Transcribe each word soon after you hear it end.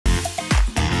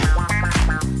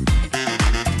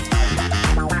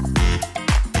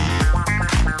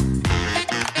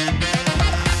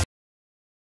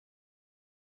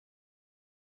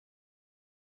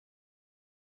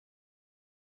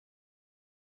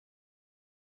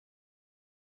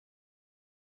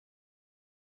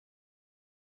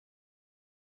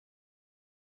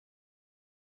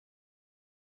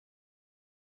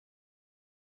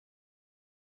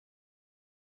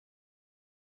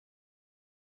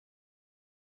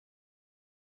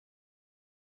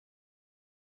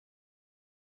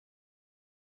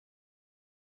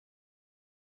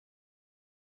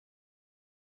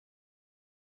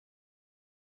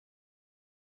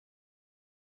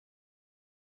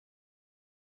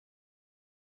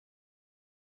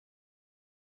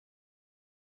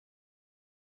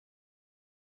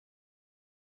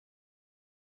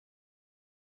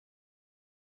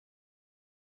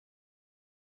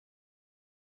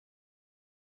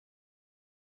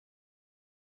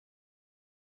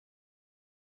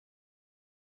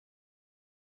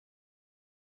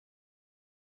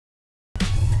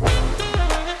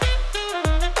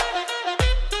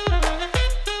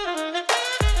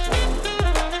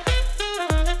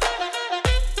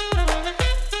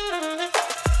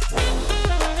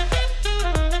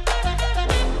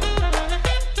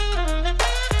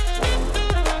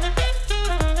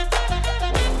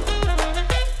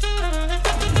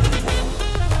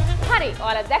හරි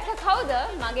ඔයාලා දැක්ක කවුද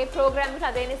මගේ ප්‍රෝග්‍රෑම් එකට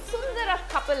අද එන්නේ සුන්දර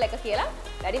කපල් එක කියලා.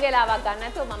 වැඩි වෙලාවක් ගන්න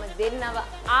නැතුව මම දෙන්නව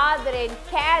ආදරෙන්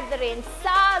කෑදරෙන්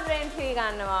සාදරෙන්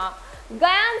පිළිගන්නවා.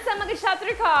 Gayan සමග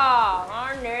Chathurika.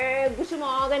 අනේ good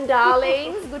morning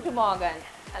darlings. Good morning.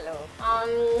 Hello.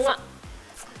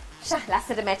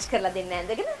 ලස්සට match කරලා දෙන්න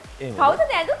ඇඳගෙන. කවුද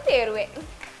ඇඳුම් තේරුවේ?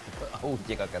 අවුච්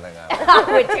එකක් අඳන් ආවා.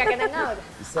 අවුච් එකක් අඳන් ආවද?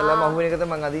 ඉස්සෙල්ලාම අහුවෙන එක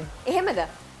තමයි අදින්. එහෙමද?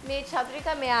 මේ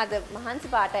Chathurika මෙයාද මහන්සි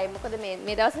පාටයි. මොකද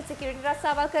මේ දවස් සිකියුරිටි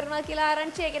රස්සාවල් කරනවා කියලා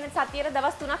ආරංචි. ඒ කියන්නේ සතියේ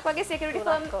දවස් 3ක් වගේ සිකියුරිටි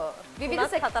ෆර්ම් විවිධ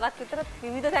 4ක් විතර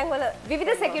විවිධ තැන්වල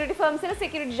විවිධ සිකියුරිටි ෆර්ම්ස් වල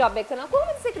සිකියුරිටි ජොබ් එක කරනවා.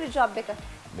 කොහොමද සිකියුරිටි ජොබ් එක?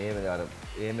 මේ අර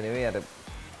එහෙම නෙමෙයි අර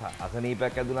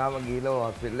අසනීපයක් ඇදුනාම ගිහලා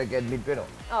හොස්පිටල් එකේ ඇඩ්මිට් වෙනවා.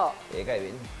 ඔව්. ඒකයි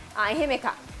වෙන්නේ. එහෙම එකක්.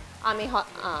 මේ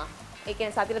ඒ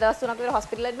කියන්නේ සතියේ දවස් 3ක් විතර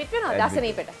හොස්පිටල් ඇඩ්මිට් වෙනවා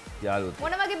අසනීපෙට. යාළුවෝ.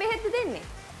 මොන වගේ බෙහෙත්ද දෙන්නේ?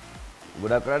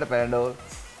 ගොඩක් කරාට පැනඩෝල්.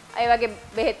 ඒ වගේ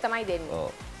බෙහෙත් තමයි දෙන්නේ.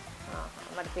 ඔව්.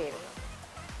 මට තේරෙනවා.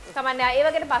 කමන්නේ ඒ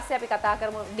වගේට පස්සේ අපි කතා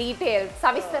කරමු ඩීටේල්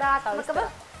සවිස්තරාත්මකව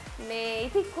මේ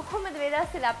ඉතින් කොහොමද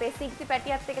වේදස්සල අපේ සිග්ති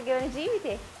පැටියත් එක්ක ගෙවන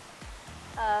ජීවිතේ?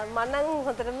 මම නම්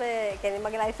හොඳටම කියන්නේ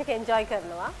මගේ ලයිෆ් එක එන්ජොයි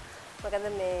කරනවා. මොකද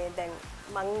මේ දැන්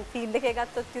මං ෆීල්ඩ් එකේ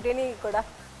ගත්තොත් යුරේනි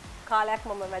ගොඩක් කාලයක්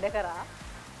මම වැඩ කරා.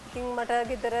 ඉතින් මට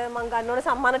ගෙදර මං ගන්න ඕන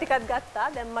සම්මාන ටිකක් ගත්තා.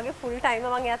 දැන් මගේ ෆුල් ටයිම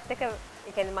මං එයාත් එක්ක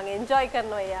ඒ කියන්නේ මං එන්ජොයි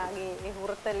කරනවා එයාගේ ඒ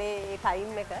හුරතලේ ඒ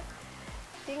ටයිම් එක.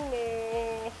 ඉතින්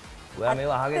මේ ඔයා මේව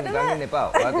අහගෙන නිකන් ඉන්න එපා.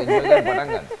 ඔයාත් එන්ජොයි කරන්න පටන්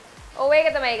ගන්න. ඔව් ඒක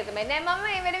තමයි. නෑ මම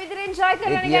මේ වෙන විදිහට එන්ජොයි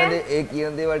කරනවා නේ. ඒ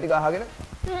කියන දේවල් ටික අහගෙන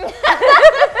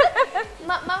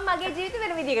මම මගේ ජීවිතේ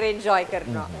වෙන විදිහකට එන්ජොයි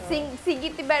කරනවා.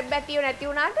 සිගිති බැටියෝ නැති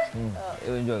වුණාට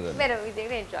ඒ එන්ජොයි කරනවා. වෙන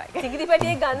විදිහකට එන්ජොයි කරනවා. සිගිති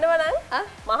පැටියෙක් ගන්නව නම්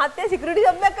මහත්තයා සිකියුරිටි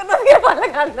ජොබ් එකක් කරනවා කියලා බලලා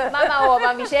ගන්න.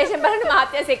 මම විශේෂයෙන් බලන්නේ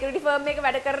මහත්තයා සිකියුරිටි ෆර්ම් එකක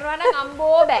වැඩ කරනවා නම්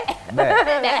අම්බෝ බෑ.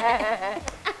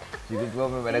 සිකියුරිටි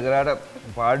ෆර්ම් එකේ වැඩ කරාට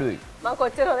පාඩුයි. මම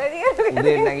කොච්චර හොඳයි කියලා.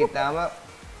 උදේ නැගිට්ටාම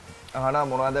අහනවා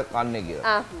මොනවද කන්නේ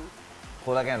කියලා.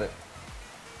 කොල කැඳ.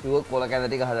 කිව්වොත් කොල කැඳ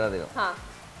ටික හදලා දෙනවා.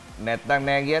 නැත්තම්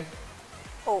නෑ කියත්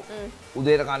ඔව්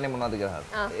උදේට කන්නේ මොනවද කියලා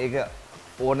අහනවා. ඒක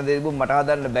ඕන දේ තිබුණ මට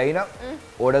හදන්න බැයි නම්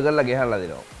ඕඩර් කරලා ගෙහලා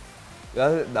දෙනවා.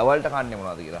 ඊට දවල්ට කන්නේ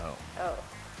මොනවද කියලා අහනවා. ඔව්.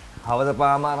 හවස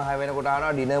පාමාර 6 වෙනකොට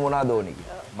අහනවා ඩිනර් මොනවද ඕනේ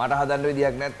කියලා. මට හදන්න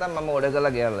විදියක් නැත්තම් මම ඕඩර්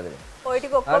කරලා ගෙහලා දෙනවා. ඔය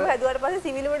ටික ඔක්කොම හැදුවාට පස්සේ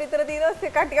සිවිල් වල විතර තියෙනවා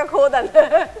එකක් ටිකක් හොදන්න.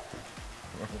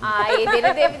 ඒ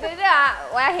දෙන දේ විදිහට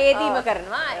ඔයා හේදීම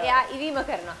කරනවා. එයා ඉවීම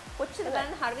කරනවා. කොච්චර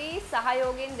බලන්න හරි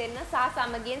සහයෝගයෙන් දෙන්න සහ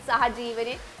සමගියෙන් සහ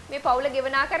ජීවනයේ මේ පවුල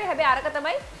ගෙවන ආකාරය හැබැයි අරක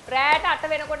තමයි රැයට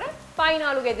 8 වෙනකොට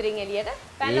පයින්වලු ගෙදරින් එළියට.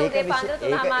 පැනලා උදේ පාන්දර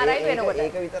 3:00 වෙනකොට.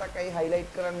 ඒක විතරක් අයි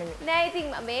හයිලයිට් කරන්නේ නෑ ඉතින්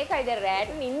මේකයි දැන්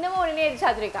රැයට නින්න ඕනේ නේද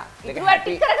Chathurika? ඉතුරුට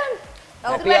ටික කරගන්න.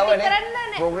 හැපි අවර් නේ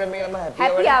ප්‍රෝග්‍රෑම් එකම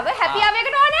හැපි අවර්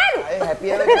එකට ඕනේ නෑලු. ඒ හැපි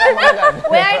අවර් එක මම ගන්න.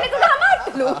 ඔයා ඉන්න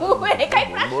තුනමාටලු. ඒකයි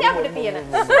ප්‍රශ්නේ අපිට තියෙන.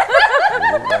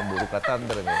 බුරු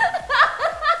කතන්දර මේ.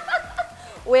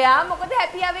 ඔයා මොකද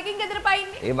හැපි අවර් එකකින් ගෙදර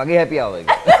පයින්නේ? ඒ මගේ හැපි අවර් එක.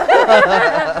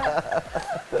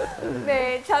 මේ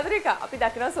Chathurika අපි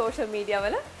දකිනවා සෝෂල් මීඩියා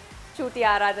වල චූටි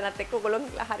ආරාධනත් එක්ක ඔයගොල්ලෝ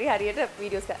හරියට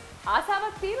වීඩියෝස් කරා.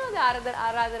 ආසාවක් තියෙනවද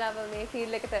ආරාධනාව මේ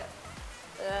ෆීල්ඩ් එකට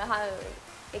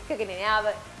එක්කගෙන යාව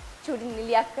චූටි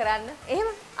නිලියක් කරන්න? එහෙම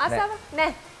ආසාවක්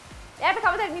නැහැ. එයාට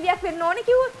කවදාද නිලියක් වෙන්න ඕනේ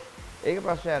කිව්වොත්? ඒක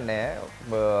ප්‍රශ්නයක් නෑ.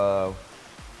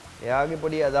 එයාගේ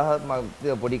පොඩි අදහස් මම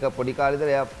පොඩි කාලේ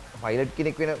ඉඳලා එයා පයිලට්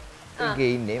කෙනෙක් වෙන එකේ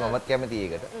ඉන්නේ. මමත් කැමති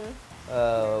ඒකට.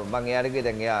 මම එයාට කිව්වා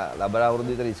දැන් එයා ලබන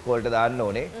අවුරුදු විතර ඉස්කෝලේට දාන්න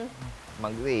ඕනේ.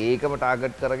 මම කිව්වේ ඒකම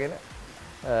ටාගට් කරගෙන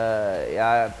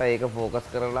එයාට ඒක ફોකස්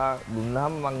කරලා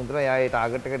දුන්නාම මම හිතනවා එයා ඒ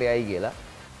ටාගට් එකට යයි කියලා.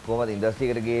 කොහොමද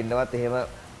ඉන්ඩස්ට්‍රි එකට ගේන්නවත් එහෙම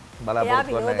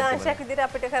බලාපොරොත්තු වෙන්නේ නැහැ. විනෝදාංශයක් විදිහට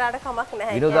අපිට කරාට කමක්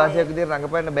නැහැ. විනෝදාංශයක් විදිහට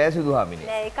රඟපෑන්න බෑ සුදුහාමිනේ.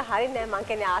 නෑ ඒක හරිය නෑ. මං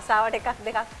කියන්නේ ආසාවට එකක්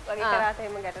දෙකක් වගේ කරාට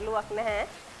එහෙම ගැටලුවක් නැහැ.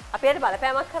 අපි යට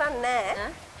බලපෑමක් කරන්නේ නැහැ.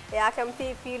 එයා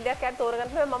කැමති ෆීල්ඩ් එකක් යට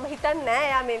තෝරගන්න මම හිතන්නේ නැහැ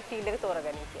එයා මේ ෆීල්ඩ් එක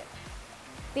තෝරගනී කියලා.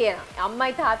 තියෙනවා.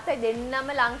 අම්මයි තාත්තයි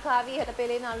දෙන්නම ලංකාවේ ඉහට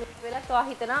පෙළේන අලුත් වෙලා තව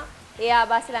හිතනවා ඒ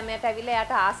ආබාසි ළමයට ඇවිල්ලා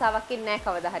එයාට ආසාවක් ඉන්නේ නැහැ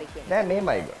කවදා හරි කියන්නේ. නෑ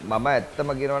මෙහෙමයි. මම ඇත්තම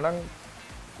කියනවා නම්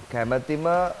කැමැතිම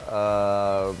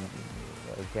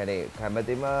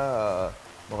කැමැතිම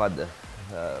මොකද්ද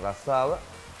රස්සාව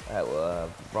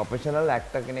ප්‍රොෆෙෂනල්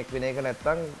ඇක්ටර් කෙනෙක් වෙන එක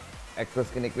නැත්තම්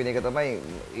ඇක්ට්‍රස් කෙනෙක් වෙන එක තමයි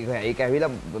ඒක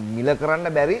ඇවිල්ලා මිල කරන්න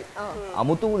බැරි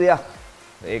අමුතු දෙයක්.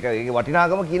 ඒක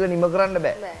වටිනාකම කියලා නිම කරන්න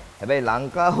බෑ. හැබැයි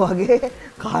ලංකාව වගේ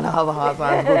කලාව හා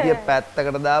සංස්කෘතිය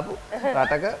පැත්තකට දාපු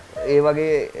රටක ඒ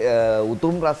වගේ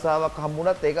උතුම් රස්සාවක්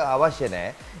හම්බුණත් ඒක අවශ්‍ය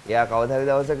නෑ. එයා කවදා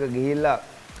හරි දවසක ගිහිල්ලා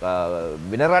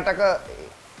වෙන රටක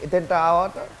එතෙන්ට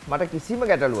ආවට මට කිසිම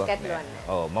ගැටලුවක් නැහැ.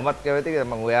 ඔව් මමත් කැමතියි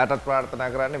මම ඔයාටත් ප්‍රාර්ථනා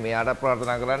කරන්නේ මෙයාටත්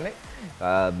ප්‍රාර්ථනා කරන්නේ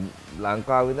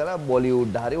ලංකාවේ ඉඳලා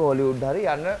බොලිවුඩ් හරි හොලිවුඩ් හරි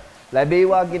යන්න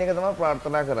ලැබේවා කියන එක තමයි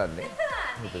ප්‍රාර්ථනා කරන්නේ.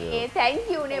 ඒ thank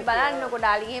you නේ බලන්නකො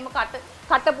ඩාලින් එහෙම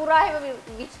කට පුරා එහෙම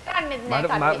විච් කරන්නේ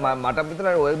නැහැ මට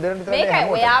විතරයි ඔය දෙන්න විතරයි මේකයි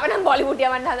ඔයාව නම් බොලිවුඩ්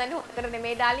යවන්න හදන්නේ හොතර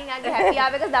නෙමෙයි ඩාලින් ආගේ හැපි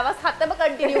ආව එක දවස් 7ම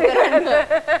කන්ටිනියු කරන්න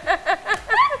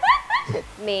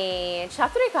මේ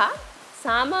චතුරිකා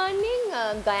සාමාන්‍යයෙන්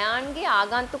ගයාන්ගේ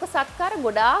ආගන්තුක සත්කාර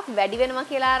ගොඩාක් වැඩි වෙනවා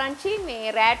කියලා ආරංචි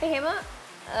මේ රැට එහෙම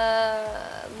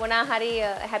මොනා හරි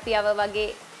හැපි ආව වගේ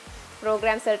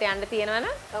ප්‍රෝග්‍රෑම්ස් වලට යන්න තියෙනවනම්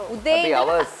උදේ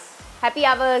හැපි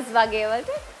අවර්ස් වගේ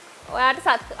වලට ඔයාට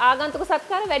ආගන්තුක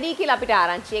සත්කාර වැඩි කියලා අපිට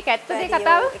ආරංචි. ඒක ඇත්තද ඒ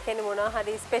කතාව? ඒ කියන්නේ මොනවා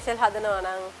හරි ස්පෙෂල් හදනවා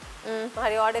නම්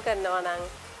හරි ඕඩර් කරනවා නම්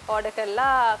ඕඩර්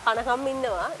කරලා කනකම්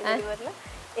ඉන්නවා ඉතින්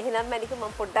එහෙනම් මැනික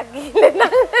මම පොඩ්ඩක් ගිහින් එන්න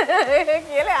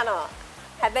කියලා යනවා.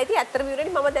 හැබැයි ඉතින් ඇත්තටම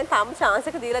ඉවරනේ මම දැන් තාම chance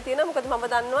එක දීලා තියෙනවා. මොකද මම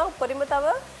දන්නවා උඩරිම තව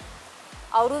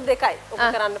අවුරුදු 2යි ඔබ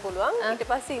කරන්න පුළුවන්. ඊට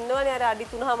පස්සේ ඉන්නවනේ අර අඩි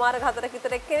 3මාර 4ක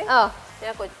විතර එක්කනේ. ඔව්.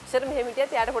 එයා කොච්චර මෙහෙම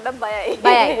හිටියත් එයාට පොඩ්ඩක් බයයි.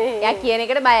 බයයි. එයා කියන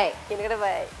එකට බයයි. කියන එකට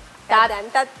බයයි.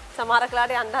 දැන්ටත් සමහර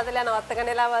කලාට යන්න හදලා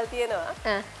නවත්තගෙන වෙලාවල් තියෙනවා.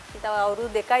 ඉතින් තව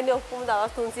අවුරුදු 2යිනේ ඔක්කොම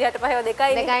දවස් 365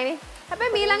 2යිනේ.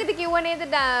 හැබැයි මීළඟට කිව්ව නේද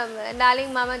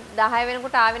ඩාලින් මම 10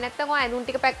 වෙනකොට ආවේ නැත්තම් ඔය ඇඳුම්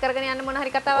ටික පැක් කරගෙන යන්න මොන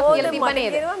හරි කතාවක් කියලා තිබ්බ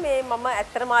නේද? මේ මම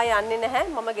ඇත්තටම ආයේ යන්නේ නැහැ.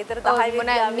 මම ගෙදර 10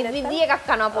 වෙනිදා විදි එකක්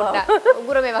කනවා පොඩ්ඩක්.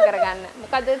 උගුර මේව කරගන්න.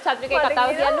 මොකද චතුරිකේ කතාව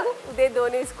කියන්නකෝ. උදේ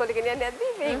දෝනේ ඉස්කෝලේ ගෙනියන්න යද්දි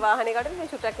මේ වාහනේ කාට මේ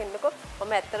ෂුට් එකක් එන්නකෝ.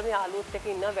 මම ඇත්තටම යාළුවොත් එක්ක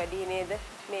ඉන්නවා වැඩි නේද?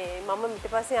 මේ මම ඊට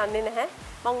පස්සේ යන්නේ නැහැ.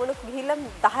 මම උන ගිහිල්ලා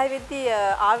 10 වෙද්දී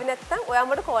ආවේ නැත්තම් ඔයා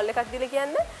මට කෝල් එකක් දීලා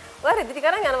කියන්න. ඔයා රෙදි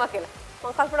කරන් යනවා කියලා.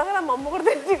 මම කල්පනා කරා මම මොකටද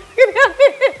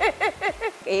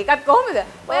ඒකත් කොහොමද?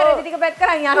 ඔය රෙදි ටික පැක්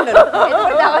කරන් යන්නද?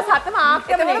 ඒකෝට දවස් 7ම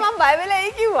ආක්‍රමණය. මම බය වෙලා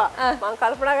එයි කිව්වා. මම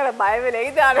කල්පනා කරා බය වෙලා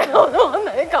එයිද අර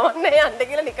හොඳයි කවන්නේ යන්න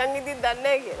කියලා නිකන් ඉදින් දන්නේ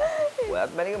නැහැ කියලා.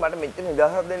 ඔයත් මැනික මට මෙච්චර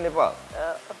නිදහසක් දෙන්න එපා.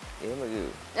 එහෙම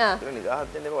කිව්වේ. ඒක නිදහසක්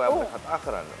දෙන්න එපා. ඔයා කතා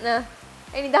කරන්න.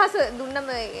 ඒ නිදහස දුන්නම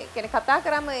කියන්නේ කතා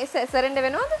කරාම සරෙන්ඩ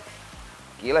වෙනවද?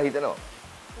 කියලා හිතනවා.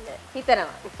 හිතනවා.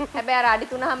 හැබැයි අර අඩි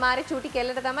 3මාරේ චූටි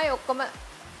කෙල්ලට තමයි ඔක්කොම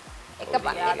එක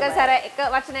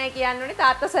වචනය කියන්න ඕනේ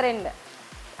තාත්තා සරෙන්ඩ.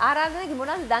 ආරාධනාවේ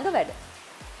මොනවද දඟ වැඩ?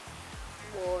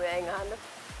 ඕවෙන් අහන්න.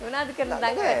 මොනවද කරන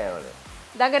දඟ වැඩ?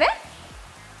 දඟ නෑ?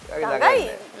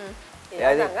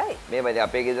 දඟයි. මේ මම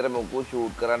අපේ ගෙදර මොකෝ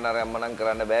ෂූට් කරන්න අර අම්මනම්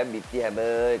කරන්න බෑ. බිත්ති හැම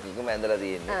එකකම ඇඳලා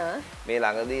තියෙන්නේ. මේ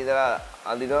ළඟදී ඉඳලා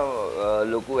අඳිනවා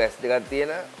ලොකු ඇස් දෙකක්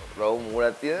තියෙන, රවු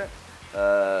මූණක් තියෙන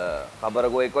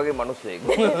කබරගෝයෙක් වගේ මිනිස්සෙක්.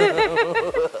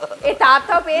 ඒ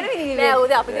තාත්තව පේන්නේ නේ. නෑ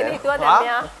උදේ අපි දෙන හිතුවා දැන්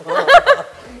මෙයා.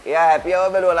 එයා හැපි අවර්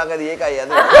බැලුවා ළඟදී ඒකයි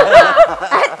අද.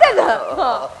 ඇත්තද?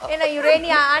 එන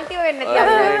යුරේනියා ආන්ටිව වෙන්න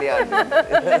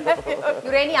තියනවා.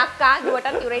 යුරේනි අක්කා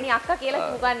දුවටත් යුරේනි අක්කා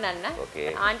කියලා උගන්වන්න.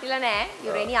 ආන්ටිලා නෑ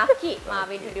යුරේනි අක්කි. මාව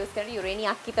ඉන්ට්‍රොඩියුස් කරන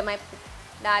යුරේනි අක්කි තමයි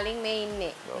ඩාලින් මේ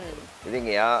ඉන්නේ. ඉතින්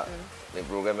එයා මේ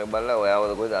ප්‍රෝග්‍රෑම් එක බලලා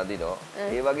ඔයාවද කොහෙද අදිනවා.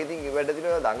 ඒ වගේ ඉතින් වැඩ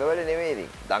දිනවා දඟ වැඩ නෙමෙයි ඉතින්.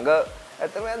 දඟ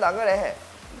ඇත්තම දඟ නැහැ.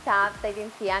 තාත්තා ඉතින්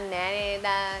කියන්නේ නැහැ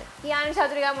නේද? කියන්නේ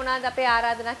චතුරිකා මොනවාද අපේ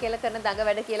ආරාධනා කියලා කරන දඟ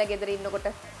වැඩ කියලා ගෙදර ඉන්නකොට.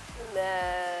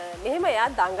 මෙහෙම යා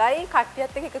දඟයි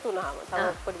කට්ටියත් එක්ක එකතු වුණාම තව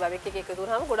පොඩි බබෙක් එක්ක එකතු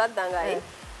වුණාම ගොඩක් දඟයි.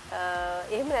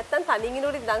 එහෙම නැත්තම් තනින්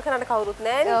ඉන්නකොට දඟ කරන්න කවුරුත්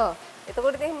නැහැනේ.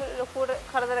 එතකොට ඉතින් ලොකුවට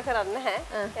කරදර කරන්නේ නැහැ.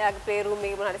 එයාගේ ප්ලේ රූම්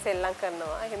එකේ මොන හරි සෙල්ලම්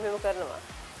කරනවා. එහෙම කරනවා.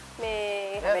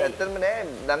 මේ ඇත්තටම නෑ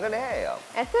දඟ නෑ යා.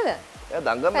 ඇත්තද? එයා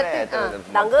දඟම නෑ ඇත්තටම.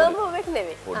 දඟම වෙක්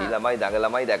නෙවෙයි. පොඩි ළමයි දඟ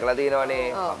ළමයි දැකලා තියෙනවනේ.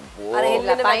 අර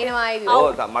එල්ල පයින්නවා ආයි.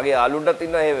 ඔව් මගේ යාළුවන්ටත්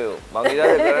ඉන්නවා එහෙම. මම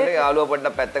ඊළඟ කරන්නේ යාළුවා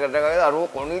පොඩ්ඩක් පැත්තකට ගාගෙන අරුව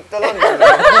කොණිත්තලන්.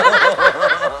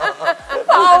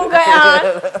 පාව් ගයා.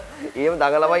 එහෙම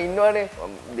දඟ ළමයි ඉන්නවනේ.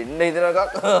 දෙන්න හිතන එකක්.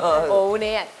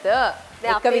 ඔව්නේ ඇත්ත.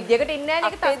 එක විද්‍යකට ඉන්නේ නැහැ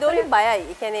නේද? අපේ දෝනේ බයයි.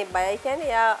 ඒ කියන්නේ බයයි කියන්නේ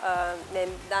එයා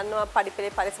දැන් දන්නවා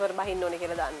පඩිපෙළේ පරිසර බහින්න ඕනේ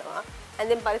කියලා දන්නවා.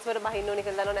 ඇඳෙන් පරිසර බහින්න ඕනේ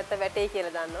කියලා දන්නවා නැත්නම් වැටේ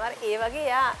කියලා දන්නවා. අර ඒ වගේ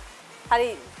එයා හරි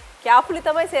කැපුලි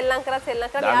තමයි සෙල්ලම් කරලා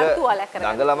එයා තුවාලයක් කරගන්න.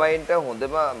 දඟ ළමයින්ට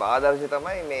හොඳම ආදර්ශය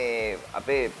තමයි මේ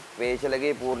අපේ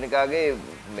වේශලගේ පූර්ණිකාගේ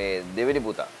මේ දෙවෙනි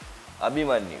පුතා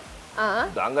අභිමන්යු.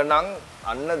 දඟ නම්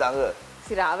අන්න දඟ.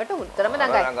 සිරාවට උත්තරම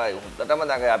දඟයි. දඟයි. උත්තරම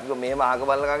දඟයි. අපි මෙහෙම අහක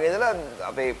බලනකම් ඉඳලා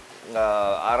අපේ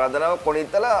ආරාධනාව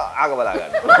කොණිත්තලා ආග බලා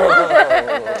ගන්න.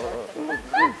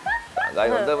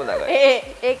 දඟයි හොඳම දඟයි.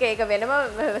 ඒක වෙනම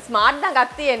ස්මාර්ට්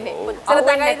දඟක් තියෙන්නේ. කොච්චර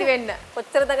දඟයි නැති වෙන්න.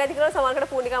 කොච්චර දඟයිද කියලා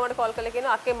සමහරකට පූර්ණිකා මට කෝල් කරලා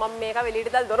කියනවා අක්කේ මම මේක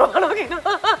වෙලීට දාලා දොර වහනවා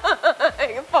කියනවා.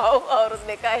 ඒක පව් අවුරුදු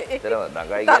දෙකයි. ඒතරම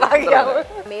දඟයි කියන්නේ.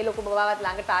 මේ ලොකු බබාවත්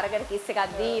ළඟට අරගෙන කිස්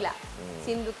එකක් දීලා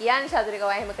සින්දු කියන්නේ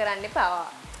චතුරිකව එහෙම කරන්න එපා.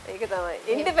 ඒක තමයි.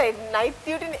 ඉන්ඩිපෙන්ඩ් නයිට්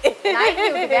ඩියුටි නේ. නයිට්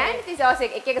ඩියුටි දැන්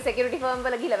ඉතින් එක සිකියුරිටි ෆර්ම්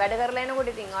වල ගිහලා වැඩ කරලා එනකොට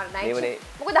ඉතින්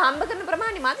නයිට් මොකද හම්බ කරන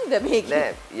ප්‍රමාණය මතිද මේක?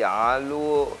 නෑ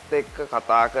යාළුවොත් එක්ක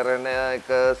කතා කරන එක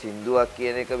සින්දුවක්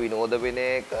කියන එක විනෝද වෙන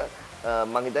එක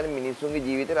මම හිතන්නේ මිනිස්සුන්ගේ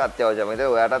ජීවිතේට අත්‍යවශ්‍යයි. මම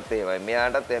හිතන්නේ ඔයාටත් එහෙමයි.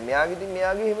 මෙයාටත් මෙයාගේ ඉතින්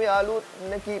මෙයාගේ හිමේ යාළුවෝ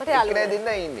කීප එක්කනේ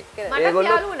දෙන්නයි ඉන්නේ. මට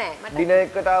යාළුවෝ නෑ. මට දින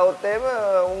එකට આવොත් එහෙම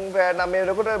උන් පැය 9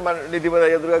 වෙනකොට නිදිමත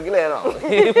යතුරුක් කියලා යනවා.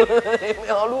 මේ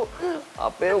යාළුවෝ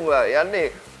අපේ උන් යන්නේ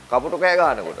කපුට කෑ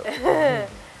ගන්නකොට.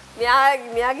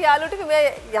 මෙයාගේ යාළුවට මේ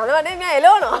යනවා නේ මෙයා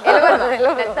එලවනවා.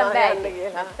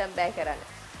 නැත්තම් බෑ කරන්න.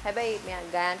 හැබැයි මෙයා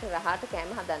ගයන්ට රහට කැම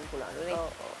හදන්න පුළුවන් නේ.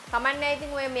 කමන්නේ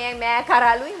ඉතින් ඔය මෑ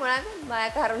කරලුයි මොනවද? මෑ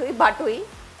කරලුයි බටුයි.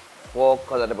 පෝක්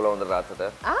හදන්න පුළුවන් හොඳ රසට.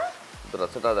 ආ?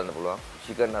 රසට හදන්න පුළුවන්.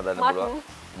 චිකන් හදන්න පුළුවන්.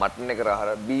 මටන් එක රහර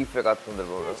බීෆ් එකත් හොඳ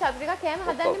පුළුවන්. චතුරිකා කැම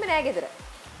හදන්නෙම නෑ ගෙදර.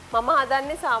 මම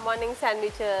හදන්නේ සාමාන්‍යයෙන්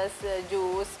සෑන්ඩ්විචස්,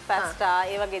 ජූස්, පාස්ටා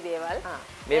ඒ වගේ දේවල්.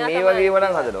 මේ වගේම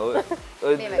නම් හදනවා.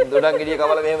 ඔය දොඩම් ගෙඩිය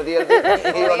කවලා මෙහෙම තියලා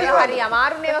ඒ වගේ හරි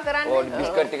අමාරුනේ ඒවා කරන්න. ඔය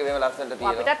බිස්කට් ටික මෙහෙම ලස්සනට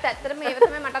තියෙනවා. අපිටත් ඇත්තටම ඒව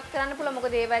තමයි මටත් කරන්න පුළුවන්.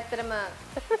 මොකද ඒව ඇත්තටම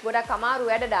ගොඩක් අමාරු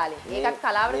වැඩ ඩාලේ. ඒකත්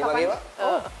කලාවට කපන්න.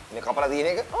 ඔව්. මේ කපලා තියෙන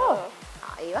එක. ඔව්.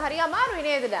 ඒව හරි අමාරුයි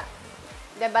නේද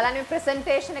දැන් බලන්න මේ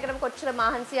ප්‍රසන්ටේෂන් එකටම කොච්චර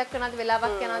මහන්සියක් කරනවද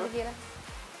වෙලාවක් යනවද කියලා.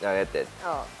 ඇත්ත.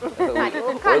 ඔව්.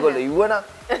 ඔයගොල්ලෝ ඉව්වනම්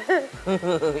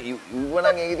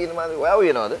ඒකේ තියෙන මාද ඔයාව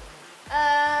වෙනවද?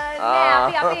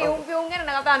 නෑ අපි යුම්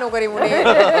ගැන කතා නොකරමු නේ.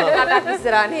 කතාත්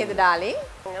ඉස්සරහා නේද ඩාලින්.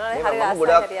 හරි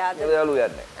ගොඩක් යාළුවෝ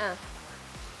යන්නේ.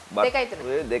 දෙකයි තුන.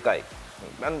 දෙකයි.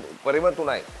 මම පරිම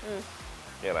 3යි.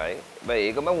 එරයි. බයි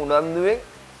ඒක මම උනන්දුවෙන්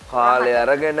කාලේ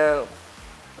අරගෙන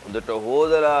හොඳට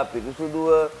හොදලා පිරිසුදුව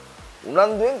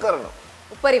උනන්දුවෙන් කරනවා.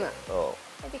 උපරිම. ඔව්.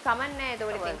 ඉතින් කමන්නේ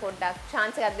එතකොට ඉතින් පොඩ්ඩක්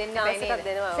chance එකක් දෙන්න බෑ නේද?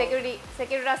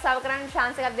 security රස්සාව කරන්න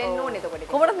chance එකක් දෙන්න ඕනේ එතකොට.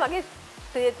 කොහොමද මගේ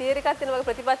තියරි එකක් තියෙන මගේ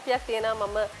ප්‍රතිපත්තියක් තියෙනවා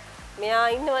මම මෙයා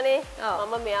ඉන්නවනේ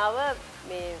මම මෙයාව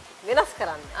මේ වෙනස්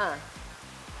කරන්න.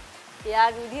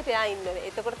 එයාගේ විදිහට එයා ඉන්නනේ.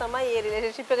 එතකොට තමයි මේ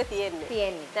රිලේෂන්ෂිප් එක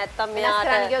තියෙන්නේ. නැත්තම්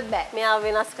මෙයා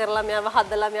වෙනස් කරලා මෙයාව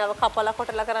හදලා මෙයාව කපලා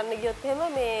කොටලා කරන්න ගියොත් එහෙම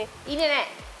මේ ඉන්නේ නැහැ.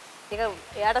 ඒක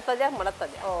එයාටත් වදයක් මටත්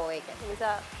වදයක්. ඔව් ඒක.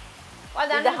 නිසා ඔයා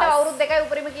දන්නවද අවුරුදු 2යි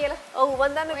උපරිම කියලා? ඔව් මම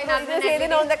දන්නේ ඉතින්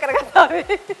සේදින හොඳ කරගත්තා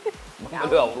මේ. මම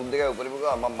අවුරුදු 2යි උපරිම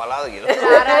ගා මම මලාද කියලා.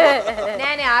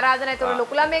 නෑ නෑ ආරාධනා ඒතකොට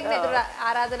ලොකු ළමෙක් නේ. ඒතකොට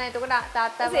ආරාධනා ඒතකොට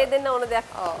තාත්තා සේදෙන්න ඕන දෙයක්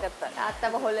ගත්තා.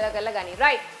 තාත්තව හොල්ලලා කරලා ගනි.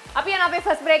 රයිට්. අපි යනවා අපේ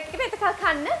ෆස්ට් බ්‍රේක් එකට. එතකල්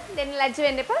කන්න. දෙන්න ලැජ්ජ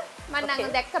වෙන්න එපා. මම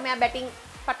නම් දැක්ක මෙයා බැටිං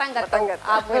පටන් ගත්තා.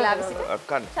 ආපු වෙලාවෙ සිට.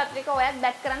 චත්‍රිකා ඔයත්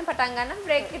බැට් කරන්න පටන් ගන්න.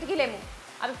 බ්‍රේක් එකට ගිලෙමු.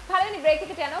 අපි පළවෙනි බ්‍රේක්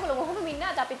එකට යනවා. ඔයගොල්ලෝ කොහොම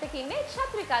ඉන්නවද? අපිත් එක්ක ඉන්නේ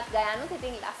චත්‍රිකාත් ගයානුත්.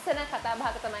 ඉතින් ලස්සන කතා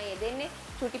බහක තමයි යෙදෙන්නේ.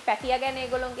 චුටි පැටියා ගැන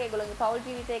ඒගොල්ලෝගේ පෞල්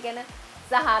ජීවිතය ගැන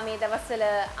සහ මේ දවස්වල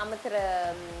අමතර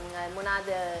මොනවාද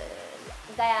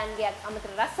ගයාන්ගේ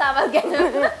අමතර රස්සාවල් ගැන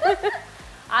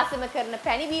ආසම කරන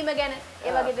පැණිවීම ගැන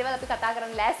ඒ වගේ දේවල් අපි කතා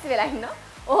කරන්න ලෑස්ති වෙලා ඉන්නවා.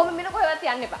 ඔහොම මෙන්න කොහෙවත්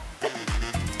යන්න එපා.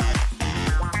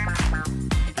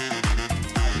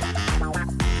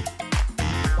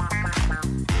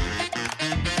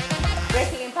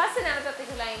 බ්‍රේකින් පස්සේ නැවතත්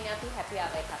ඉතුරුලා ඉන්නේ අපි හැපි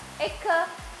ආව එකක්. එක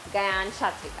ගයාන්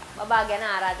චත්‍රිකා. බබා ගැන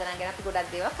ආරාධනා ගැන අපි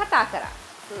ගොඩක් දේවල් කතා කරා.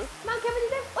 මම කැමති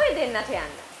දැන් ඔය දෙන්නට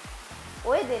යන්න.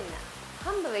 ඔය දෙන්න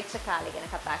හම්බ වෙච්ච කාලේ ගැන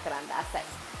කතා කරන්න ආසයි.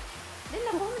 දෙන්න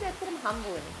කොහොමද ඇත්තටම හම්බ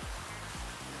වුනේ?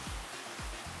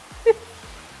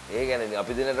 ඒ කියන්නේ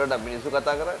අපි දෙන්නට වඩා මිනිස්සු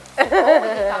කතා කරන්නේ.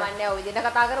 කවන්නේ ඔය දෙන්න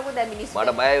කතා කරපො දැන් මිනිස්සු.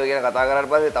 මට බයයි ඔය ගැන කතා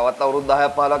කරාට පස්සේ තවත් අවුරුදු 10ක්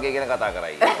 15ක් ඒ ගැන කතා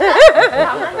කරයි.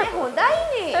 කවන්නේ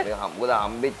හොඳයිනේ. මේ මොකද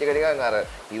හම්බෙච්ච එක නිකන් අර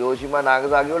හිරෝෂිමා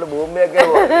නාගසාකි වල බෝම්බයක්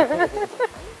ගැහුවා.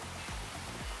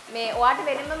 මේ ඔයාට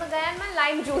වෙනමම ගයන් මම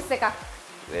ලයිම් ජූස් එකක්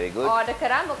very good ඕඩර්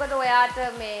කරා. මොකද ඔයාට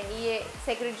මේ ඊයේ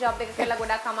security job එක කරලා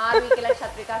ගොඩක් අමාරුයි කියලා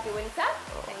චත්‍රිකා කිව්ව නිසා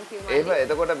thank you මම.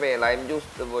 එතකොට මේ ලයිම් ජූස්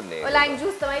බොන්නේ. ඔය ලයිම්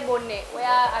ජූස් තමයි බොන්නේ.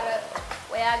 ඔයා අර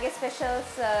ඔයාගේ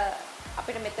ස්පෙෂල්ස්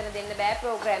අපිට මෙතන දෙන්න බෑ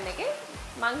ප්‍රෝග්‍රෑම් එකේ.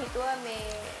 මං හිතුවා මේ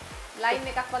ලයිම්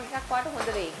එකක් වගේ එකක් ඔයාට හොඳ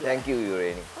වෙයි කියලා. thank you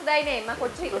යුරේනි. හොඳයි නේ. මම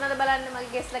කොච්චර හිතුණාද බලන්න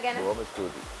මගේ ගෙස්ලා ගැන. බොහොම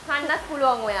ස්තුතියි. කන්නත්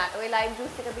පුළුවන් ඔයාට. ඔය ලයිම්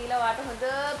ජූස් එක දීලා ඔයාට හොඳ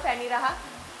පැණි රහ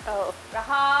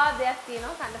රහා දෙයක්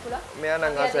තියෙනවා කන්න පුළුවන්. මෙයා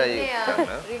නම් අසයි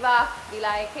ගන්න. රිවා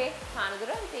දිලායකේ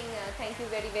කානදුර. ඉතින් thank you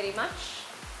very very much.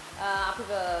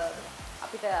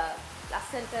 අපිට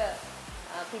ලස්සනට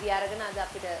පිළි අරගෙන අද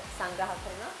අපිට සංග්‍රහ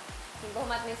කරනවා. ඉතින්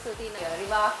බොහොමත් ස්තුතියි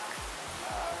රිවා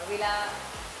විලා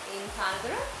in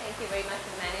කානදුර. thank you very much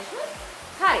for the management.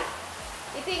 හරි.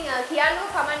 ඉතින් කියන්නකො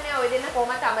කමන්නේ ඔය දෙන්න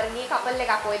කොහමද අමරණීය කපල්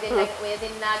එකක් ඔය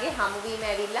දෙන්නාගේ හමුවීම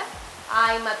ඇවිල්ලා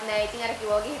ආයිමත් නෑ. ඉතින් අර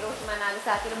කිව්වා වගේ හිරෝෂිමා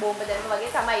නාගසාකින බෝම්බ දැම්ම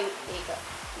වගේ තමයි ඒක.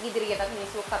 ඉදිරියටත්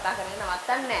මිනිස්සු කතා කරගෙන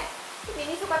නවත්තන්නේ නෑ. ඉතින්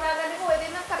මිනිස්සු කතා කරනකොට ඔය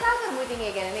දෙන්නත් කතා කරමු ඉතින්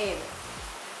ඒ ගැන නේද?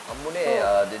 හම්බුනේ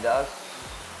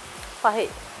 2005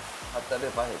 4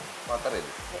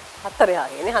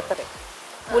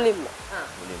 මුලින්ම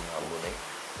හම්බුනේ.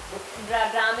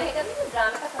 ඩ්‍රාමා එකද?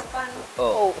 ඩ්‍රාමා එක සම්පන්න.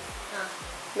 ඔව්.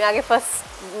 මෙයාගේ ෆස්ට්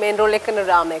මේන් රෝල් එක කරන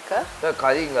ඩ්‍රාමා එක.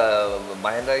 කලින්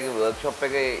මහෙන්ද්‍රගේ වර්ක්ෂොප්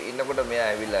එකේ ඉන්නකොට මෙයා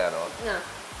ඇවිල්ලා යනවා.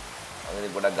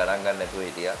 අනිත් පොඩක් ගණන් ගන්න නැතුව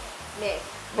හිටියා. මේ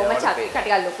කොහොම චත්‍රික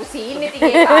ටිකක් ලොකු සීන් ඉතින්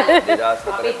ඒ කාලේ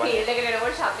 2004 අපි ෆීල්ඩ් එකට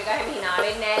එනකොට චත්‍රික හැම hina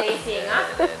වෙන්නේ නැහැ ලේසියෙන්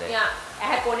යා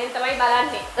ඇහැ කොනෙන් තමයි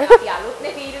බලන්නේ අපි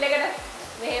අලුත්නේ ෆීල්ඩ් එකට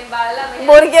මෙහෙම බලලා මෙහෙම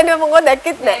බොරු කියන්නේ මොකද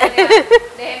දැක්කෙත් නැහැ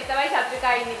මෙහෙම තමයි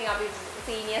චත්‍රිකා ඉන්නේ ඉතින් අපි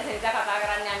සීනියර්ස් නිසා කතා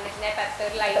කරන්න යන්නේ නැහැ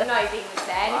පැත්තටලා ඉන්නවා ඉතින්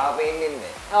දැන් පේන්නේ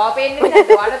නැහැ. පේන්නේ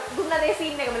නැහැ ඔයාලට දුන්නද ඒ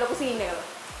සීන් එකම ලොකු සීන් එකම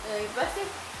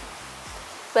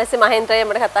ඊපස්සේ මහෙන්ද්‍රය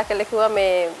මට කතා කරලා කිව්වා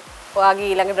මේ ඔයාගේ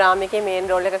ඊළඟ ඩ්‍රාමා එකේ මේන්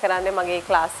රෝල් එක කරන්නේ මගේ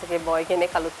ක්ලාස් එකේ බොයි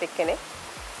කෙනෙක් අලුත් එක්කෙනෙක්.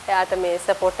 එයාට මේ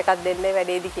සපෝට් එකක් දෙන්න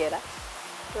වැඩේදි කියලා.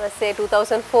 ඊට පස්සේ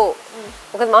 2004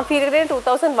 මොකද මම ෆීල් කරේ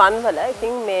 2001 වල.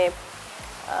 ඉතින් මේ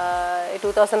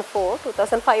 2004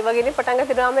 2005 වගේනේ පටන්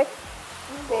ගත්ත ඩ්‍රාමා එක.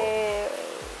 මේ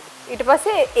ඊට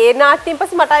පස්සේ ඒ නාට්‍යයෙන්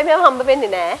පස්සේ මට ආයෙ මේව හම්බ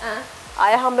වෙන්නේ නැහැ.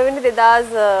 ආයෙ හම්බ වෙන්නේ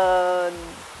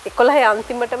 2011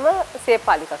 අන්තිමටම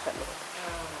සේපාලිකා කරනකොට.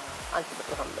 අන්තිමට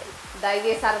හම්බ වෙන්නේ.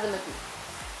 දෛගේ සරදමති.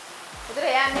 ඒතර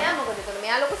මෙයා මොකද ඒතර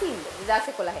මෙයා ලොකු සීන්ද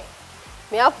 2011.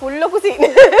 මෙයා ෆුල් ලොකු සීන්.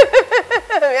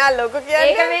 මෙයා ලොකු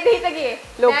කියන්නේ. ඒක වෙන්න හිත ගියේ.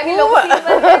 ලොකු ලොකු සීන්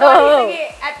වලට ගියේ.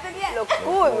 ඇත්ත කියන්නේ.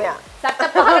 ලොකු මෙයා. සත්ත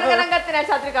පහකට ගණන් ගත්තේ නැහැ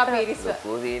චතුරිකා පීරිස්ව.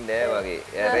 ලොකු සීන් නෑ වගේ.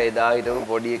 එයාට එදා හිටපු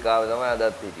පොඩි එකාව තමයි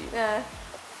අදත් හිටියේ.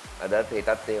 අදත්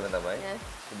හිටත් එහෙම තමයි.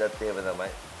 ඉදත් එහෙම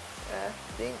තමයි.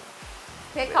 ඉතින්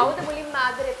මේ කවුද මුලින්ම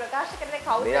ආදරේ ප්‍රකාශ කරන්නේ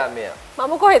කවුද? මෙයා.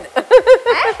 මම කොහෙද?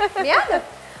 මෙයාද?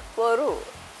 පොරු.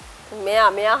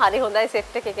 මෙයා හරි හොඳයි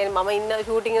සෙට් එකේ. කියන්නේ මම ඉන්න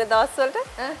ෂූටින් ඉන්න දවස් වලට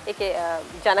ඒකේ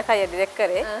ජනකය ඩිරෙක්ට්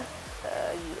කරේ.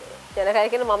 ජනකය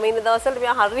කියන මම ඉන්න දවස් වලට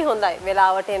මෙයා හරි හොඳයි.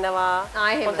 වෙලාවට එනවා.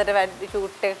 හොඳට වැඩ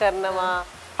ෂූට් එක කරනවා.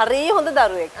 හරි හොඳ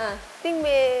දරුවෙක්. ඉතින්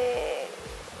මේ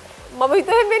මම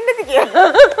හිතුවේ වෙන්නේ නැති කියලා.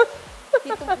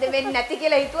 වෙන්නේ නැති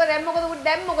කියලා හිතුවා දැන්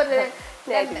මොකද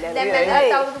දැන්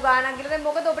අවුරුදු ගාණක් ගිහලා දැන්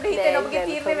මොකද ඔබට හිතෙන්නේ ඔබගේ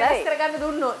තීරණය වෙනස් කරගන්න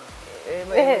දුන්නොත් එහෙම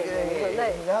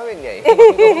ඉනා වෙන්නේ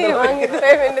ඇයි මං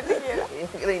හිතුවේ වෙන්නේ නැති කියලා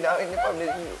ඒක ඉනා වෙන්නේ පන්නේ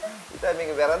ඉතින්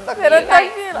මේක වැරද්දක්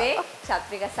මේ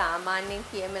චත්‍රික සාමාන්‍යයෙන්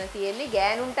කියමන තියෙන්නේ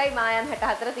ගෑනුන්ටයි මායම්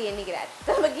 64 තියෙන්නේ කියලා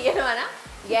ඇත්තම කියනවා නම්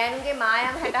ගෑනුන්ගේ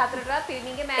මායම් 64ටවත්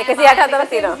පිරිමින්ගේ මායම්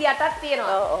 188ක්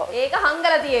තියෙනවා ඒක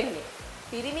හංගලා තියෙන්නේ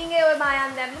පිරිමින්ගේ ওই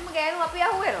මායම් දැම්මම ගෑනු අපි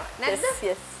අහුවෙනවා නැද්ද?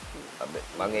 yes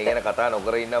මම ඒ ගැන කතා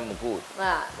නොකර ඉන්නම් මුකුත්.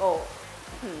 ඔව්.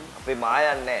 අපේ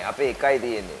මායම් නැහැ. අපේ එකයි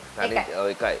තියෙන්නේ. තනි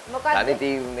එකයි. තනි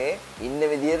තීරණේ ඉන්න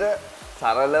විදියට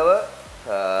සරලව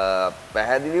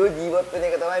පැහැදිලිව ජීවත් වෙන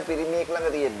එක තමයි පිරිමියෙක් ළඟ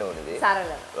තියෙන්න ඕනේ දේ.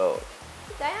 සරලව. ඔව්.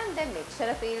 දැන් මෙච්චර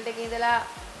ෆීල්ඩ් එකේ ඉඳලා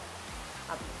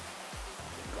අපි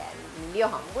නිලිය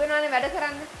හම්බ වෙනවානේ වැඩ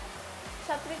කරන්න.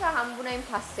 චතුරිකා හම්බුනයින්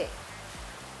පස්සේ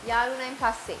යාළුනයින්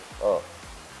පස්සේ ඔව්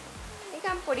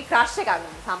නිකන් පොඩි ක්‍රෂ් එකක්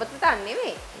සම්පතට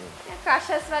නෙමෙයි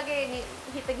ක්‍රෂස් වගේ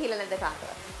හිත ගිහලා නැද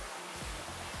කාටවත්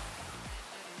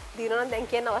දිනන දැන්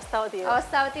කියන අවස්ථාව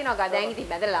තියෙනවා දැන් ඉතින්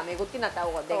බැදලා මේකුත් තියෙනවා තව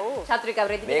දැන් චතුරිකා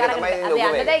රෙදි කරගෙන අද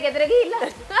යන්නදයි ගෙදර ගිහිල්ලා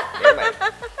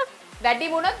වැඩි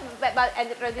වුණොත්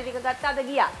රෙදි ටික ගත්තා අද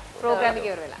ගියා ප්‍රෝග්‍රෑම් එක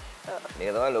ඉවර වෙලා මේක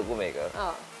තමයි ලොකු මේක ඔව්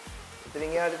ඉතින්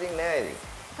එහාට ඉතින් නෑ ඉතින්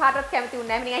කාටවත් කැමති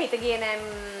වුණේ නැහැ නිකන් හිත ගියේ නෑ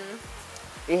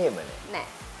එහෙම නෑ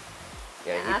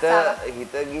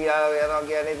හිත ගියා යනවා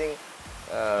කියන්නේ ඉතින්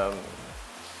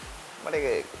මට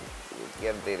ඒක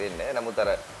කියන්න තේරෙන්නේ නැහැ. නමුත් අර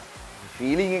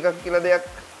ෆීලිං එකක් කියලා දෙයක්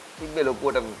තිබ්බේ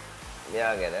ලොකුවට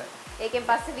මෙයා ගැන. ඒකෙන්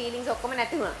පස්සේ ෆීලිංස් ඔක්කොම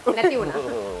නැති වුණා.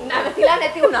 නැවතිලා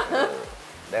නැති වුණා.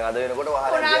 දැන් අද වෙනකොට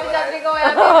වහලා කොනාදි චත්‍රික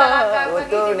ඔයා මේ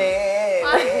උතුනේ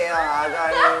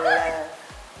ආගන්න.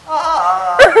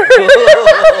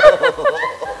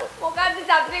 මොකද්ද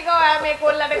චත්‍රික ඔයා මේ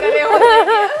කොල්ලට කරේ හොඳයි.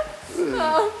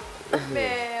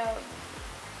 මේ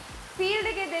ෆීල්ඩ්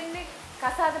එකේ දෙන්නේ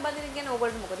කසාද බඳින ගැන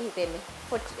ඔයගොල්ලෝ මොකද හිතෙන්නේ?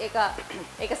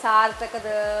 ඒක සාර්ථකද?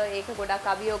 ඒක ගොඩක්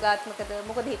අභියෝගාත්මකද?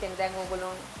 මොකද හිතෙන්නේ දැන්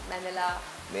ඔයගොල්ලෝ බඳලා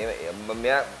මේ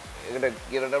මෙයා ඒකට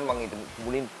කියනට මම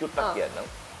මුලින් චුට්ටක් කියන්නම්.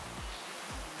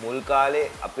 මුල් කාලේ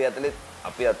අපි අතලේ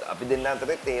අපි දෙන්න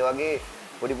අතරේ ඒ වගේ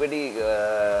පොඩි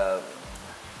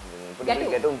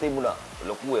ගැටුම් තිබුණා.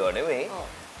 ලොකු ඒවා නෙමෙයි.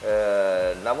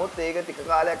 නමුත් ඒක ටික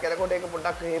කාලයක් යනකොට ඒක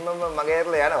පොඩ්ඩක් එහෙමම මගේ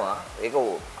ඇරලා යනවා. ඒක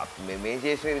මේ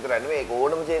ශේෂ්ත්‍රය විතරක් නෙමෙයි ඒක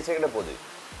ඕනම ශේෂ්ත්‍රයකට පොදුයි.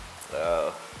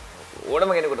 ඕනම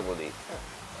කෙනෙකුට පොදුයි.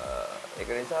 ඒක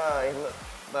නිසා එහෙම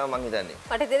තමයි මම හිතන්නේ.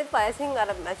 මට ඉතින් පයසින් අර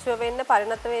මැචුවර් වෙන්න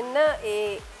පරිණත වෙන්න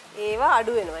ඒවා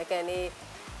අඩු වෙනවා. ඒ කියන්නේ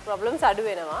ප්‍රොබ්ලම්ස් අඩු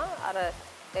වෙනවා. අර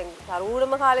දැන්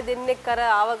තරුණම කාලේ දෙන්නෙක් අර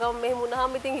ආව ගම මෙහෙම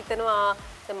වුණාම ඉතින් හිතනවා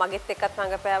මගෙත් එක්කත්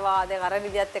රඟපෑවා දැන් අර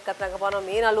විදියත් එක්කත් රඟපානවා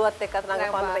මේ නළුවත් එක්කත්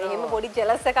රඟපානවා එහෙම පොඩි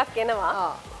ජෙලස් එකක් එනවා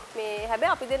මේ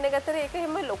හැබැයි අපි දෙන්න ගතරේ ඒක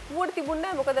එහෙම ලොකුවට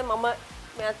තිබුණේ නැහැ මොකද මම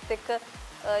මෙයත් එක්ක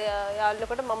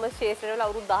යාළුවෙකුට මම ශේෂ්ත්‍රය වල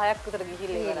අවුරුදු 10ක් විතර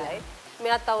ගිහිල්ලා ඉවරයි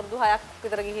මෙයත් අවුරුදු 6ක්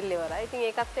විතර ගිහිල්ලා ඉවරයි ඉතින්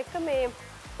ඒකත් එක්ක මේ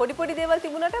පොඩි දේවල්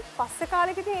තිබුණාට පස්සේ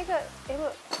කාලෙක ඉතින් ඒක එහෙම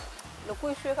ලොකු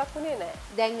ඉෂුව එකක් වුණේ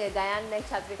නැහැ දැන් ගයන්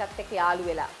චත්‍රිකත් එක්ක යාළු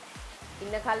වෙලා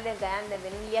ඉන්න කාලේ දැන් ගයන්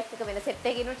වෙන නිලියක් එක වෙන සෙට්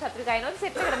එකක ඉන්නකොට චතුරිකා එනවද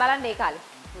සෙට් එකට බලන්න ඒ කාලේ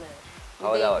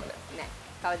කවදාවත් නෑ. නෑ.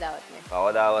 කවදාවත් නෑ.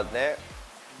 කවදාවත් නෑ.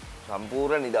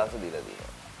 සම්පූර්ණ නිදහස දීලා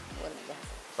තියෙනවා.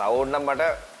 සවුන්ඩ් නම් මට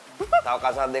තව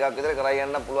කසක් දෙකක් විතර කරා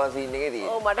යන්න පුළුවන් සීන් එකේ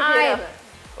තියෙනවා. ඔව් මට කියනවා.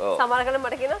 සමහර කෙනෙක්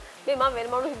මට කියනවා මේ මම වෙන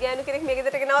මනුස්ස ගෑනු කෙනෙක් මේ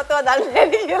ගෙදරට ගෙනවත් ඔයා දන්නේ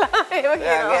නැහැ කියලා. ඒව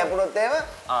කියනවා. එයා ගෑපුණොත් එහෙම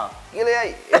කියලා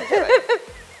යයි. එච්චරයි.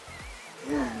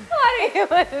 හරි.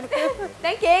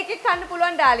 දැන් කේක් එක කන්න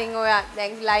පුළුවන් ඩාලින් ඔයා.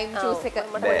 දැන් ලයිම් ජූස් එක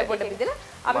පොඩ බෙදලා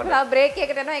අපි තව බ්‍රේක්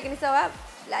එකකට යනවා. ඒක නිසා ඔයා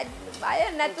බය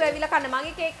නැතුව ඇවිල්ලා කන්න.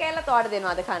 මගේ කේක් කෑල්ලත් ඔයාට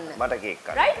දෙනවද කන්න? මට කේක්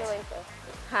කන්න. රයිට්?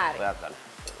 හරි. ඔයා කන්න.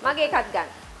 මගේ එකත් ගන්න.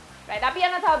 රයිට් අපි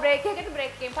යනවා තව බ්‍රේක් එකකට.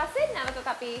 බ්‍රේක් එකෙන් පස්සේ නැවතත්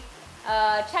අපි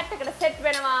chat එකට සෙට්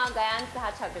වෙනවා ගයන් සහ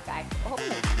චතුරිකා එක්ක.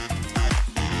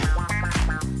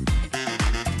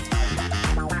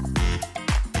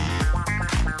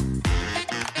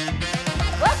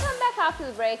 Welcome back after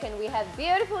the break and we have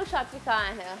beautiful Chathurika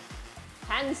and her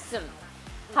handsome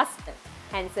husband.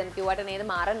 Handsome කිව්වට නේද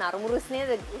මාර නරුමුරුස් නේද?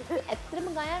 ඇත්තටම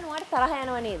ගයන් ඔයාට තරහ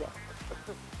යනව නේද?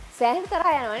 සෑහෙන තරහ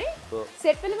යනවනේ?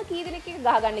 සෙට් වලම කී දෙනෙක් එක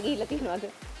ගහ ගන්න ගිහිල්ලා තියෙනවද?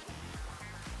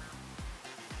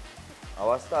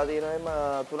 අවස්ථා තියෙනවා එම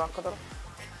 3ක් 4ක්.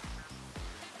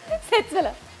 සෙට් වල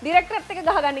ඩිරෙක්ටර්ත් එක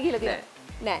ගහ ගන්න ගිහිල්ලා තියෙනවද?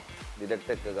 නෑ.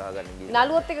 ඩිරෙක්ටර් එක ගහගන්න ගිහින්.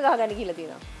 නළුවොත් එක ගහ ගන්න ගිහිල්ලා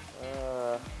තියෙනවා.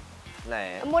 නෑ.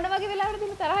 මොන වගේ වෙලාවකටද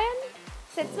මේ තරහ යන්නේ?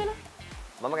 සෙට්ස් වල?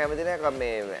 මම කැමති නෑ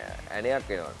මේ ඇණයක්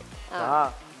වෙනවට. සහ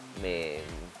මේ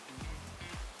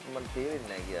මම තේරෙන්නේ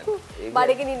නෑ කියන්නේ.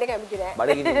 බඩගින්න ඉන්න කැමති නෑ.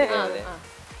 බඩගින්න ඉන්න කැමති නෑ.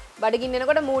 බඩගින්න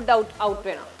එනකොට මූඩ් අවුට්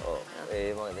වෙනවා. ඔව්.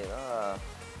 ඒම දෙනවා.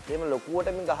 එහෙම ලොකුවට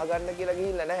මේ ගහ ගන්න කියලා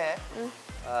ගිහිල්ලා නැහැ.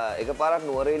 එකපාරක්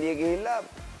නුවරඑළිය ගිහිල්ලා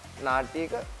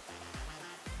නාට්‍යයක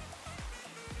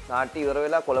නාට්‍ය ඉවර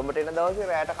වෙලා කොළඹට එන දවසේ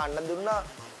රැයට කන්න දුන්නා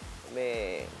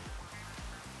මේ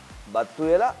බත්තු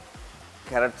වෙලා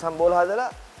කැරට් සම්බෝල හදලා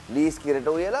ලීස් කිරට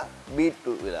උයලා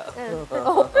බීට්ටු වෙලා.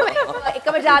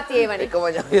 එකම જાතිය ඒවනේ. එකම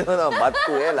જાතිය තමයි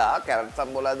බත්තු වෙලා කැරට්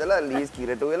සම්බෝල හදලා ලීස්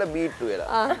කිරට උයලා බීට්ටු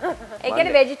වෙලා. ඒ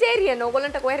කියන්නේ වෙජිටේරියන්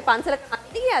ඕගොල්ලන්ට කොහේ පන්සල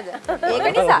කන්නේ ගියාද? ඒක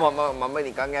නිසා. මම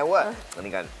නිකන් ඇහුවා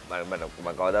නිකන් මම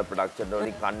කවදා ප්‍රොඩක්ෂන්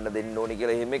වලින් කන්න දෙන්න ඕනි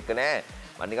කියලා එහෙම එක්ක නෑ.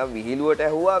 මම නිකන් විහිළුවට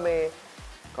ඇහුවා මේ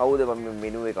කවුද මම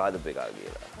මෙනු එක හදපු එකා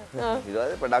කියලා. ඊට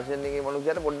පස්සේ ප්‍රොඩක්ෂන් එකේ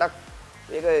මිනිස්සුන්ට පොඩ්ඩක්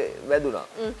ඒක වැදුනා.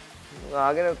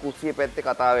 ආගෙන කුස්සියේ පැත්තේ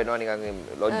කතා වෙනවා නිකන්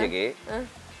ලොජ් එකේ.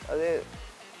 අද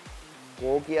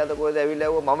කෝ කියාද කොහෙද ඇවිල්ලා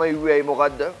ඇහුවා මම ඉව්වේයි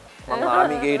මොකද්ද? මම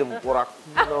ආමිගේ හිටපු පොරක්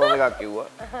නෝම එකක් කිව්වා.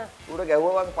 උඩ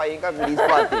ගැහුවා මං පයින් එකක් ලීස්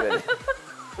පාත්ති වැඩි.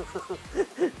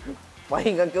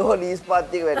 පයින් එකක් කිව්වා ලීස්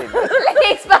පාත්ති එක වැඩි.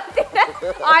 ලීස් පාත්ති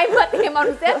ආයිමත් මේ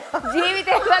මනුස්සයා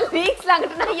ජීවිතේ වල ලීක්ස්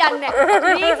ළඟට නම් යන්නේ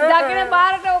නැහැ. ලීක්ස් දකින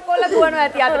පාරට ඔකොල්ල දුවනවා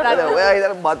ඇති අතට. ඔයා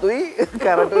හිතන බතුයි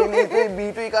කරටුයි ලීස්යි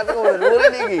බීටුයි කන්න කොහොමද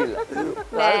නුවරනේ ගිහිල්ලා.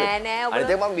 නෑ ඔබ. අනිත්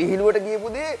එක මම විහිළුවට ගියපු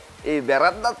දේ ඒ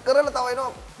වැරද්දක් කරලා තව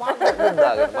එනවා පාටක්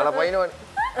දාගෙන මල පයින්නවනේ.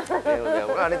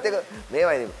 අනිත් එක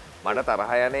මේවයි මට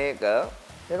තරහ යන එක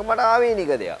ඒක මට ආවේනික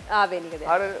දෙයක්. ආවේනික දෙයක්.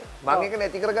 අර මම ඒක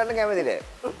නැති කරගන්න කැමති නෑ.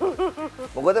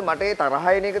 මොකද මට ඒ තරහ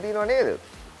එන එක තියෙනව නේද?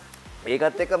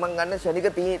 ඒකත් එක්ක මං ගන්න ශනික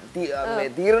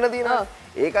තීරණ තියෙනවා.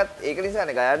 ඒකත් ඒක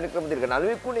නිසානේ ගයන් වික්‍රමතිලක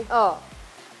නළුවෙක් උනේ. ඔව්.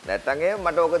 නැත්තම් එහෙම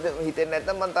මට ඕක හිතෙන්නේ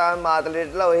නැත්තම් මං තාම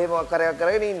මාතලේටලා ඔය එහෙම කරයක්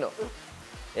කරගෙන ඉන්නවා.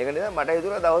 ඒක නිසා මට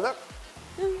හිතුණා දවසක්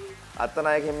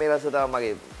අත්තනායක හිමේ රස තමයි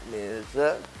මගේ මේ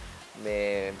සර්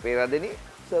මේ පේරදෙනි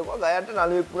සර් කෝ ගයන්ට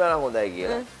නළුවෙක් වුණා නම් හොඳයි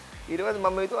කියලා. ඊට පස්සේ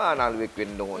මම හිතුවා නළුවෙක්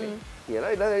වෙන්න ඕනේ කියලා.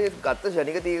 ඊට පස්සේ ගත්ත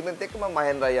ශනික තීරණෙත් එක්ක මම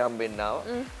මහෙන්ද්‍රයි හම්බෙන්න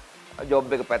ආවා.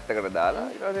 ජොබ් එක පැත්තකට දාලා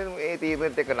ඊට පස්සේ ඒ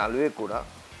තීරණෙත් එක්ක නළුවෙක් වුණා.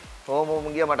 කොහොම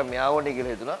ගියා මට මෙයාව ඕනේ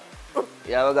කියලා හිතුණා.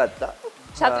 එයාව ගත්තා.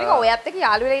 චතුරිකා ඔයත් එක්ක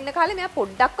යාළු වෙලා ඉන්න කාලේ මෙයා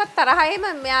පොඩ්ඩක්වත් තරහ එහෙම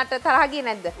මෙයාට තරහ ගියේ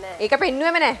නැද්ද? ඒක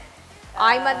පෙන්නුවේම නැහැ.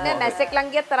 ආයිමත් නෑ මැස්සෙක්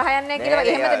ළඟ ගියත් තරහ යන්නේ නැහැ කියලා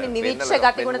එහෙමද මේ නිවිච්ච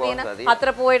ගතිගුණ තියෙන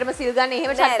හතර පොයේටම සිල් ගන්න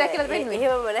එහෙම චරිතයක් කියලා පෙන්නුවේ.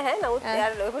 එහෙමම නැහැ. නමුත්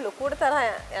එයාලා ලොකුවට තරහ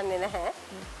යන්නේ නැහැ.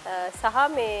 සහ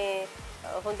මේ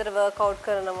හොඳට වර්ක් අවුට්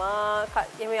කරනවා.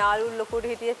 එහෙම යාළුවෝ ලොකුවට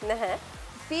හිටියෙත් නැහැ.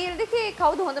 ෆීල්ඩ් එකේ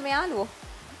කවුද හොඳම යාළුවෝ?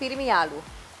 පිරිමි යාළුවෝ.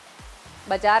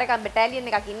 බජාර් එකක් බැටාලියන්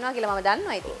එකක් ඉන්නවා කියලා මම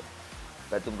දන්නවා ඉතින්.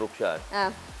 පැතුම් රුක්ෂාන්.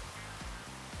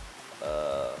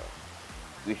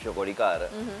 විශ්ව කොඩිකාර.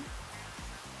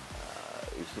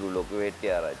 ඉස්රු ලොකු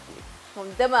වෙට්ටිය ආරච්චි.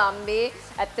 හොඳම අම්බේ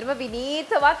ඇත්තටම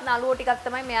විනීතවත් නළුවෝ ටිකක්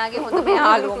තමයි මෙයාගේ හොඳම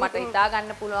යාළුවෝ මට හිතා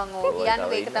ගන්න පුළුවන් ඕක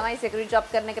කියන්නේ ඒක තමයි සිකියුරිටි ජොබ්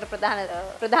කරන එකට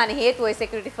ප්‍රධාන හේතුව ඒ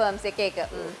සිකියුරිටි ෆර්ම්ස් එක එක.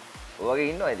 ඔයගේ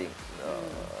ඉන්නවා ඉතින්.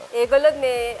 ඒගොල්ලොත්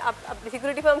මේ අපේ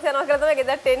සිකියුරිටි ෆර්ම්ස් යනවා කියලා තමයි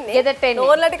ගෙදරට එන්නේ. ගෙදරට එන්නේ.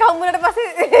 නෝන්ලා ටික හම්බුනට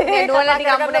පස්සේ නෝන්ලා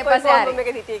ටික හම්බුනට පස්සේ හරි.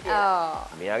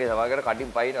 මෙයාගේ සමාජයට කටින්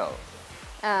පයින්නවා.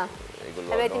 ඒගොල්ලෝ.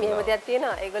 හැබැයි මෙහෙම දෙයක්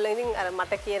තියෙනවා. ඒගොල්ලෝ ඉතින් අර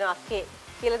මට කියන අක්කේ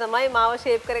කියලා තමයි මාව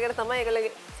ෂේප් කරගෙන තමයි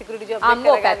ඒගොල්ලෝගේ සිකියුරිටි ජොබ් එක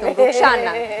අම්මෝ පැතුම් රුක්ෂාන්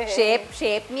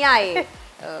ෂේප් න්‍යායේ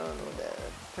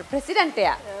ප්‍රෙසිඩන්ට්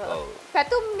එයා.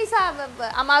 පැතුම් නිසා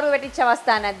අමාරු වෙටිච්ච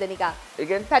අවස්ථා නැද්ද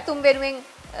නිකන්? පැතුම් වෙනුවෙන්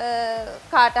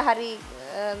කාට හරි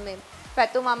මේ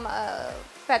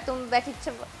පැතුම් වැටිච්ච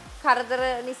කරදර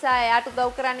නිසා එයාට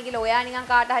උදව් කරන්න කියලා ඔයා නිකන්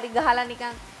කාට හරි ගහලා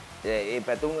නිකන් ඒ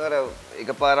පැතුම් අර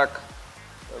එකපාරක්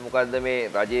මොකද්ද මේ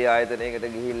රජයේ ආයතනයකට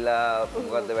ගිහිල්ලා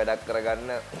මොකද්ද වැඩක් කරගන්න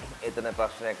එතන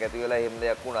ප්‍රශ්නයක් ඇති වෙලා එහෙම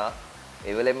දෙයක් වුණා.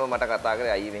 ඒ වෙලෙම මට කතා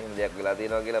කරේ අයියේ මෙහෙම දෙයක් වෙලා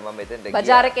තියෙනවා කියලා මම එතෙන්ට ගියා.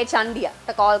 බજારකේ චණ්ඩියට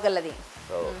කෝල් කරලා දෙන්න.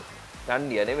 ඔව්.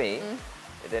 චණ්ඩිය නෙමෙයි.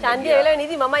 එතෙන්ට චණ්ඩිය වෙලාවේ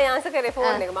නිදි මම ආන්සර් කරේ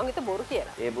ෆෝන් එක. මං හිත බොරු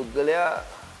කියලා. ඒ පුද්ගලයා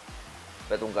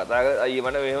පැතුම් කතා කරලා අයියේ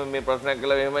මට මෙහෙම මේ ප්‍රශ්නයක්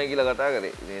කළා මෙහෙමයි කියලා කතා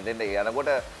කරේ. ඉතින් එතෙන්ට යනකොට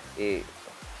ඒ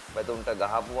පැතුම්ට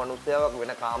ගහපු මිනිස්සයාවක්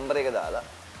වෙන කාමරයක දාලා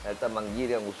නැත්තම් මං ගියේ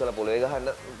නිකන් උස්සලා පොළවේ ගහන්න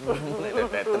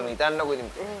නැත්තම් හිතන්නකෝ ඉතින්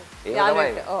එහෙම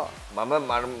තමයි මම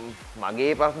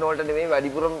මගේ ප්‍රශ්න වලට නෙමෙයි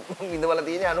වැඩිපුරම ඉඳවලා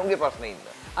තියෙන්නේ අනුන්ගේ ප්‍රශ්න ඉන්න.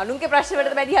 අනුන්ගේ ප්‍රශ්න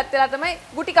වලට වැඩිහත් වෙලා තමයි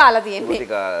ගුටි කාලා තියෙන්නේ.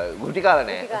 ගුටි කාලා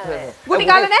නෑ. ගුටි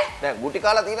කාලා නෑ? නෑ ගුටි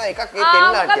කාලා තියෙන එකක් ඒ තෙල්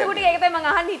නාට්‍යයක්. මොකද ගුටි ඒක තමයි මං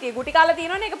අහන්න හිටියේ. ගුටි කාලා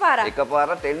තියෙනවනේ එකපාරක්.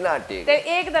 එකපාරක් තෙල් නාට්‍යයක.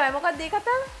 ඒක තමයි මොකක්ද ඒ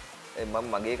කතාව? මම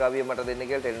මගේ කවිය මට දෙන්න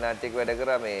කියලා තෙල් නාට්‍යයක වැඩ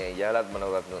කරා මේ යහලත්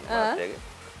මනෝරත්න මහත්තයාගේ.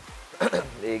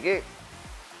 ඒකේ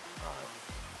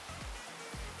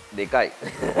දෙකයි.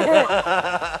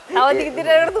 තව දිගට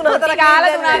 3-4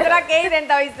 කාලා 3-4ක් එයි දැන්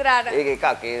තව ඉස්සරහට. ඒක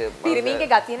එකක් ඒ පිරිමින්ගේ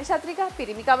ගතියනේ චත්‍රිකා.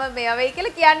 පිරිමිකම මේවා වෙයි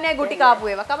කියලා කියන්නේ ගුටි කාපු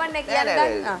ඒවා. කමන්නේ කියන්නේ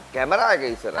ගන්න. කැමරා එක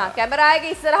ඉස්සරහා. කැමරා එක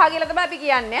ඉස්සරහා කියලා තමයි අපි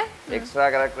කියන්නේ. එක්ස්ට්‍රා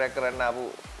කැරක්ටරයක් කරන්න ආපු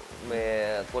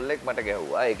මේ කොල්ලෙක් මට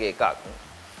ගැහුවා. ඒක එකක්.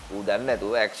 ඌ දන්නේ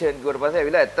නැතුව ඇක්ෂන් කිව්වට පස්සේ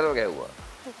ඇවිල්ලා ඇත්තටම ගැහුවා.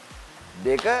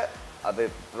 දෙක අපේ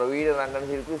ප්‍රවීණ රංගන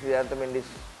ශිල්පී ශ්‍රියාන්ත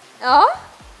මෙන්ඩිස්.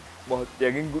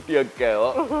 මහත්යගෙන් ගුටියක්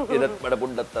කෑවා. එදත් මට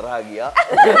පොඩ්ඩක් තරහා ගියා.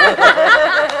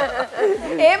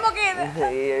 ඒ මොකේද?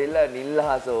 ඒ ඇවිල්ලා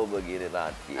නිල්හස ඔබ කියන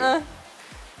නාට්‍යයේ.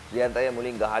 ශ්‍රියාන්තය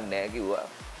මුලින් ගහන්නේ නැහැ කිව්වා.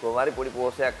 කොහොම හරි පොඩි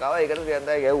පෝස්ට් එකක් ආවා. ඒකට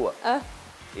ශ්‍රියාන්තය ගැහුවා.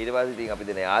 ඊට පස්සේ ඉතින් අපි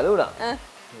දෙන යාළු වුණා.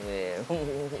 මේ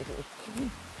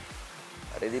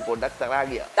අර ඉතින් පොඩ්ඩක් තරහා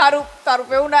ගියා. තරු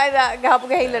පෙවුනා ගහපු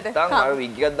ගහිල්ලට. නැත්තම් අර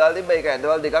විග් එකක් දාලා තිබ්බා. ඒක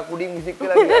ඇඳවල් දෙකක් උඩින් විසික්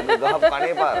වෙලා ගියා. ගහපු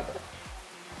කණේ පාරට.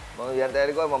 මම ඊයන්ට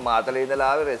හරි කිව්වා මම මාතලේ ඉඳලා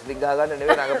ආවේ රෙස්ලිං ගහ ගන්න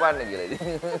නෙවෙයි රඟපාන්න කියලා ඉතින්.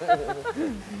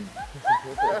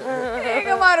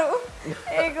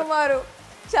 ඒක මාරු.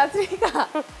 චත්‍රිකා.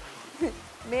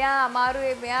 මෙයා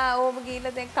අමාරුවේ මෙයා ඕම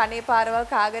ගිහිල්ලා දැන් කණේ පාරවල්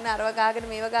කාගෙන අරව කාගෙන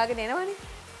මේව කාගෙන එනවනේ.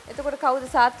 එතකොට කවුද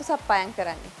සාත්තු සප්පායම්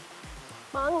කරන්නේ?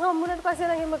 මං හම්බුනට පස්සේ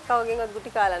නම් එහෙම කවගෙන්වත්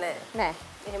ගුටි කාලා නැහැ. නෑ.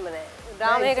 එහෙම නැහැ.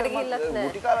 ඩ්‍රාමයකට ගිහිල්ලත් නැහැ.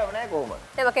 ගුටි කාලා නැහැ කොහොමද?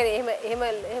 ඒ කියන්නේ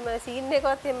එහෙම සීන්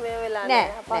එකවත් එහෙම වෙලා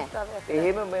නැහැ. අපස්ථාවක්.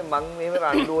 එහෙම මං මෙහෙම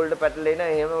රණ්ඩු වලට පැටලෙන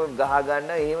එහෙම ගහ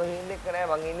ගන්න එහෙම සීන් එක නෑ.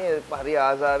 මං ඉන්නේ හරි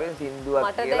ආසාවෙන් සින්දුවක්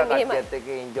කියලා කට්ටියත් එක්ක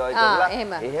එන්ජොයි කරලා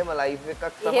එහෙම ලයිෆ් එකක්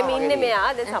තමයි. එහෙම ඉන්නේ මෙයා.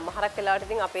 දැන් සමහරක් වෙලාවට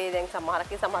ඉතින් අපේ දැන්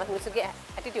සමහර මිනිස්සුගේ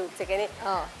ඇටිටියුඩ්ස් එක නේ.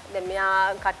 දැන් මෙයා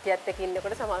කට්ටියත් එක්ක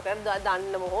ඉන්නකොට සමහරකට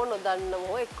දන්නම හෝ නොදන්නම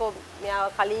හෝ එක්ක මෙයා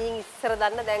කලින් ඉස්සර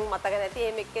දන්න දැන් මතක නැති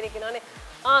එහෙම එක්කෙනෙක් ඉනවනේ.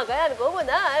 ගයන්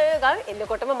කොහොමද?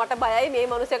 එන්නකොටම මට බයයි මේ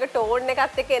මිනිස්සුගේ ටෝන්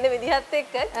එකත් එක්ක එන විදිහත්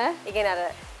එක්ක. ඒ කියන්නේ අර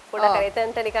පොඩක්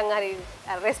එතනට නිකන් හරි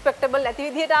රෙස්පෙක්ටබල් නැති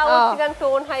විදිහට ආවොත් නිකන්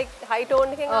ටෝන් හයි ටෝන්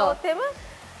එකෙන් ආවොත් එහෙම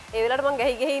ඒ වෙලාවට මං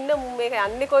ගහි ඉන්න මේක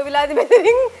යන්නේ කොයි වෙලාවද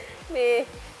මෙතනින් මේ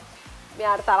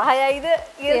මෙයාට තරහ යයිද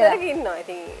කියලා දරක ඉන්නවා.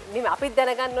 ඉතින් මේ අපිත්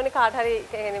දැනගන්න ඕනේ කාට හරි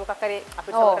කියන්නේ මොකක් හරි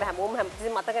අපිට සමහරකට හැමෝම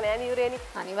හැමතිස්සෙම මතක නැහැ නේ යුරේනි.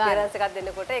 ක්ලියරන්ස් එකක්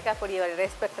දෙන්නකොට ඒක පොඩි වගේ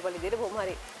රෙස්පෙක්ටබල් විදිහට බොහොම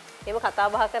හරි එහෙම කතා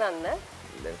බහ කරන්න.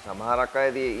 දැන් සමහරක් අය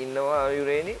ඉන්නවා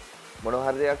යුරේනි මොනවා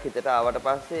හරි දෙයක් හිතට ආවට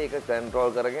පස්සේ ඒක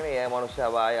කන්ට්‍රෝල් කරගෙන ඒ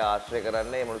මනුස්සයව ආය ආශ්‍රය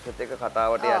කරන්න ඒ මනුස්සයත් එක්ක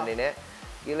කතාවට යන්නේ නැහැ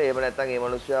කියලා. එහෙම නැත්නම් ඒ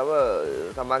මනුස්සයව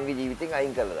තමන්ගේ ජීවිතෙන්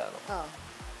අයින් කරලා දානවා.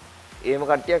 එහෙම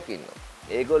කට්ටියක් ඉන්නවා.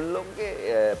 ඒගොල්ලෝගේ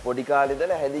පොඩි කාලේ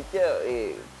ඉඳලා හැදිච්ච ඒ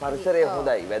පරිසරය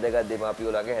හොඳයි. වැදගත්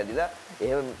දෙමාපියෝ ළඟ හැදිලා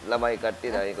එහෙම ළමයි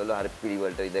කට්ටිය දැන් ඒගොල්ලෝ හරි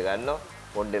පිළිවෙලට ඉඳ ගන්නවා.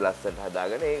 පොඩ්ඩේ ලස්සනට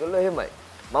හදාගෙන ඒගොල්ලෝ එහෙමයි.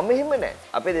 මම එහෙම නැහැ.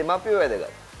 අපේ දෙමාපියෝ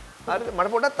වැදගත්. හරිද? මට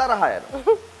පොඩක් තරහ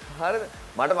යනවා. හරිද?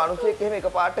 මට මිනිස්සෙක් එහෙම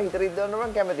එකපාරට හිත රිද්දවන්න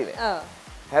නම් කැමති නෑ.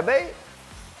 හැබැයි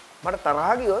මට තරහ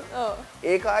ගියොත්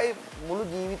ඒක ආයේ මුළු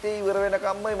ජීවිතේ ඉවර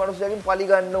වෙනකම්ම මේ මිනිස්සයාගෙන් පලි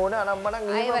ගන්න ඕන අනම්මනම්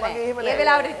එහෙම මගේ එහෙම නෑ. ඒ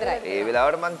වෙලාවට විතරයි. ඒ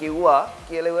වෙලාවට මං කිව්වා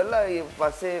කියලා ඉවරලා ඊ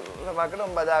පස්සේ සමහරකට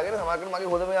මම බදාගෙන සමහරකට මගේ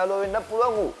හොඳම යාළුවා වෙන්නත්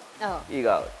පුළුවන් ඌ.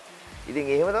 ඊගාව. ඉතින්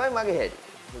එහෙම තමයි මගේ හැටි.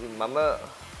 ඉතින් මම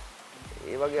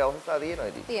ඒ වගේ අවස්ථා තියෙනවා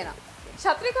ඉතින්. තියෙනවා.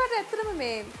 ශත්‍රිකාට ඇත්තටම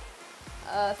මේ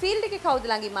ෆීල්ඩ් එකේ කවුද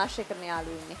ළඟින් ආශ්‍රය කරන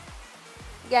යාළුවෝ ඉන්නේ?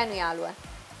 ගෑනු යාළුවා.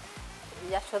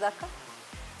 යශෝදක්කා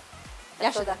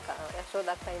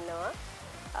ඉන්නවා.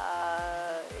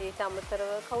 ඊට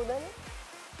අමතරව කවුදනේ?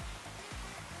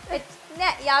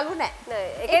 නෑ යාළුවෝ නෑ.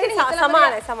 ඒ කියන්නේ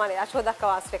සමානයි.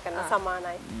 යශෝදක්කා ආශ්‍රය කරනවා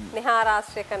සමානයි. නිහාර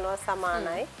ආශ්‍රය කරනවා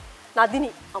සමානයි. නදිනි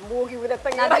අම්මෝ කිව්ව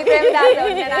නැත්තම් නදිනි ප්‍රේමදාස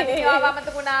නදිනි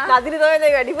ආවමතකුණා. නදිනි තමයි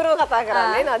දැන් වැඩිපුරම කතා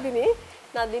කරන්නේ.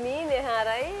 නදිනි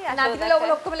නිහාරයි නදිනි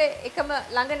ඔක්කොම එකම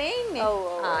ළඟ නේ ඉන්නේ. ඔව්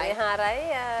නිහාරයි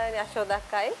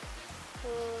යශෝදක්කයි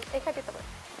ඒකට තමයි.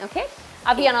 ඕකේ.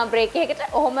 අපි යනවා බ්‍රේක් එකකට.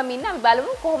 ඔහොම ඉන්න අපි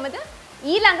බලමු කොහොමද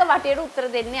ඊළඟ වටේට උත්තර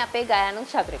දෙන්නේ අපේ ගයානුත්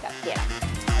චතුරිකත් කියලා.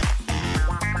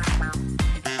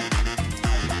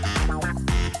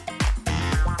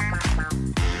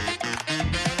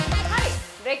 හරි.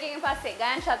 බ්‍රේකින් එකෙන් පස්සේ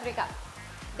ගයන් චතුරිකා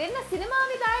දෙන්න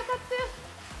සිනමාවේ දායකත්වය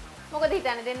මොකද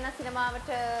හිතන්නේ දෙන්න සිනමාවට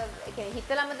ඒ කියන්නේ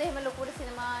හිතලමද එහෙම ලොකුවට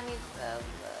සිනමානි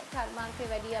කර්මාන්තේ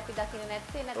වැඩි අපි දකින්න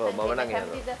නැත්තේ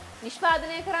නැත්නම්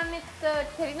නිෂ්පාදනය කරන්නෙත්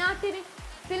ටෙලිනාට්‍යනේ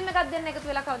ෆිල්ම් එකක් දෙන්න එකතු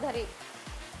වෙලා කවදා හරි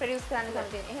ප්‍රොඩියුස් කරන්න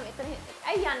කැමතියි. එහෙම එතන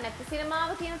ඇයි යන්නේ නැත්තේ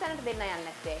සිනමාව කියන තැනට දෙන්න යන්නේ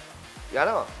නැත්තේ?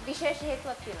 යනවා. විශේෂ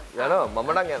හේතුවක් තියෙනවා. යනවා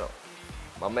මම නම් යනවා.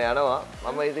 මම යනවා.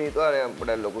 මම ඉතින් හිතුවා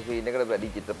පොඩ්ඩක් ලොකු සීන් එකකට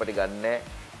වැඩි චිත්‍රපටි ගන්නෑ.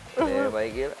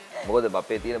 එහෙමයි කියලා. මොකද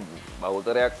අපේ තියෙන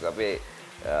බහුතරයක් අපේ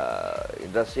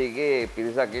ඉන්ඩස්ට්‍රි එකේ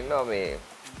පිරිසක් ඉන්නවා මේ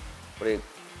පොඩි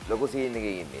ලොකු සීන්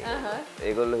එකේ ඉන්නේ.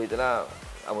 ඒගොල්ලෝ හිතනවා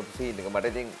අමුතු සීන් එක මට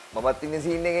ඉතින් මමත් ඉන්නේ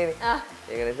සීන් එකේනේ.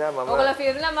 ඒක නිසා මම ඔයගොල්ලෝ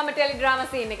ෆිල්ම් නම් මම ටෙලි ඩ්‍රාමා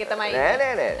සීන් එකේ තමයි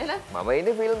ඉන්නේ. නෑ. මම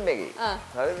ඉන්නේ ෆිල්ම් එකේ.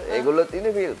 හරිද? ඒගොල්ලොත්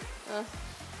ඉන්නේ ෆිල්ම්.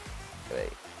 හරි.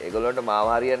 ඒගොල්ලන්ට මාව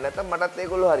හරියන්නේ නැත්නම් මටත්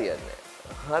ඒගොල්ලෝ හරියන්නේ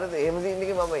නැහැ. හරිද? එහෙම සීන්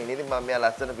එකේ මම ඉන්නේ. ඉතින් මම මෙයා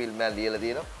ලස්සන ෆිල්ම් එකක් ලියලා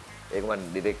තියෙනවා. ඒක මම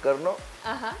ඩිරෙක්ට් කරනවා.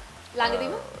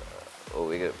 ළඟදීම ඔව්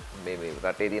ඒක මේ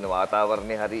රටේ තියෙන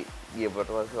වාතාවරණය හරි ගියපට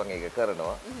පස්සේ මම ඒක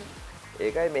කරනවා.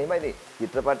 ඒකයි මෙහෙමයි ඉතින්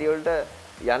චිත්‍රපටි වලට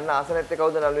යන්න ආස නැත්තේ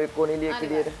කවුද නළුවෙක් කොනිලියෙක්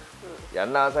විදියට?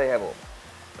 යන්න ආසයි හැමෝම.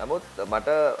 නමුත් මට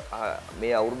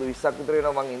මේ අවුරුදු 20ක් විතර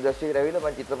වෙනවා මම ඉන්ඩස්ට්‍රි එකට ඇවිල්ලා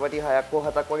මම චිත්‍රපටි 6ක් හෝ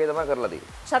 7ක් වගේ තමයි කරලා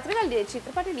තියෙන්නේ. චතුරිකල්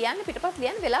චිත්‍රපටි ලියන්න පිටපත්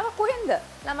ලියන්න වෙලාවක් කොහෙන්ද?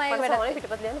 ළමයි වැඩ මම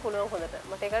පිටපත් ලියන්න පුළුවන් හොඳට.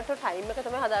 මට ඒකට ටයිම් එක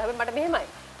තමයි හදාගන්න. මට මෙහෙමයි.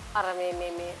 අර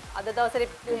මේ අද දවසේ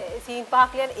සීන්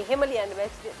පහක් ලියන්න එහෙම ලියන්න බෑ.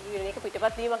 මේක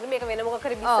පිටපත් ලියීමක් නෙමෙයි. මේක වෙන මොකක්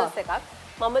හරි බිස්නස් එකක්.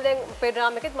 මම දැන් අපේ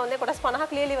ඩ්‍රාම එකෙත් මම දැන් කොටස්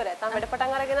 50ක් ලියලා ඉවරයි. තාම වැඩ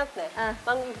පටන් අරගෙනත් නැහැ.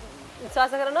 මම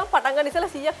විශ්වාස කරනවා පටන් ගන්න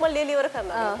ඉස්සලා 100ක් මම ලියලා ඉවර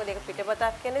කරනවා. මොකද ඒක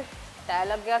පිටපතක් කියන්නේ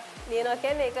ඩයලොග් එකක් ලියනවා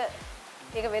කියන්නේ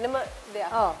ඒක වෙනම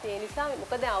දෙයක්. ඒ නිසා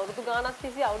මොකද අවුරුදු ගාණක්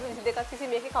තිස්සේ අවුරුදු 22ක්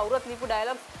තිස්සේ මේකේ කවුරුත් ලියපු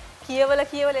ඩයලොග් කියවලා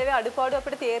ඒවේ අඩුපාඩු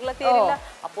අපිට තේරිලා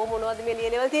අපෝ මොනවද මේ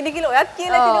ලියනවල තියෙන්නේ කියලා ඔයත්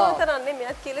කියලා තියෙනවා තරන්නේ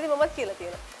මෙයත් කියලා ඉතින් මමත් කියලා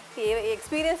තියෙනවා. ඒ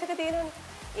එක්ස්පීරියන්ස් එක තියෙනවනේ.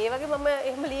 ඒ වගේ මම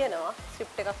එහෙම ලියනවා.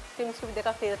 ස්ක්‍රිප්ට් එකක් ෆිල්ම් ස්ක්‍රිප්ට්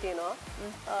දෙකක් ලියලා තියෙනවා.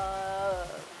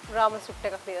 ඩ්‍රාමා ස්ක්‍රිප්ට්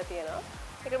එකක් ලියලා තියෙනවා.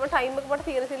 ඒකට මම ටයිම් එක මට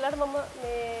තියෙන සිල්ලාට මම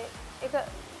මේ ඒක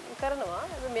කරනවා.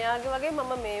 මෙයාගේ වගේ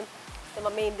මම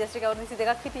මේ ඉන්ඩස්ට්‍රි එක අවුරුදු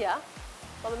 22ක් හිටියා.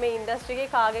 මම මේ ඉන්ඩස්ට්‍රි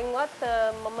එකේ කාගෙන්වත්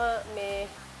මම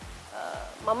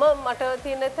මට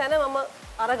තියෙන තැන මම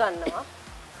අරගන්නවා.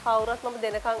 කවුරුත් මම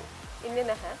දෙනකන් ඉන්නේ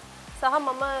නැහැ. සහ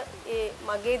මම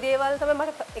මගේ දේවල් තමයි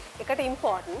මට එකට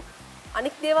ඉම්පෝටන්ට්.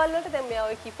 අනික් දේවල් වලට දැන් මෙයා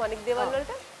ඔය කියපු අනික් දේවල්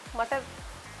වලට මට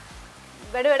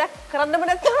වැඩක් කරන්නම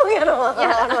නැත්නම් යනවා.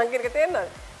 මම කියන එක තේරෙනවද?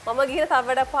 මම ගිහින් තව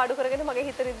වැඩක් පාඩු කරගෙන මගේ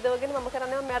හිත රිද්දවගෙන මම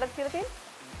කරන්නේ මෙයාට කියලා තියෙන්නේ.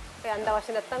 ඒ යන්න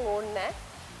අවශ්‍ය නැත්නම් ඕනේ නැහැ.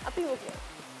 අපි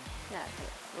නෑ.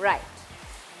 right.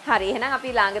 හරි එහෙනම් අපි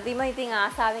ළඟදීම ඉතින්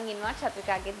ආසාවෙන් ඉන්නවා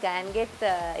චතුරිකාගේත් ගයන්ගේත්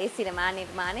ඒ සිනමා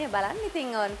නිර්මාණය බලන්න. ඉතින්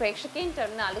ප්‍රේක්ෂකයන්ට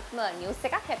ඔන්න අලුත්ම නිවුස්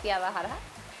එකක් හැපියාව හරහා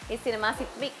ඒ සිනමා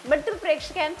සිත්බිට්ටු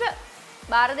ප්‍රේක්ෂකයන්ට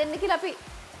බාර දෙන්න කියලා අපි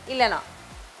ඉල්ලනවා.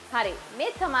 හරි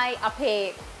මේ තමයි අපේ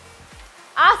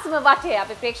ආසම වටය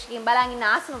අපේ ප්‍රේක්ෂකයන් බලන් ඉන්න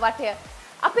ආසම වටය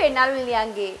අපේ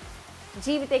නළුනිලියන්ගේ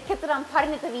ජීවිතේ කෙතරම්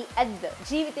පරිණත වී ඇද්ද?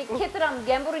 ජීවිතේ කෙතරම්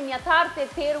ගැඹුරින්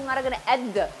යථාර්ථයේ තේරුම් අරගෙන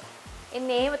ඇද්ද?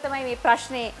 එන්නේ එහෙම තමයි මේ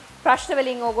ප්‍රශ්න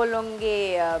වලින් ඕගොල්ලොන්ගේ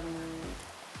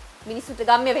මිනිසුන්ට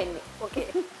ගම්ම්‍ය වෙන්නේ. ඕකේ.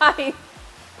 හරි.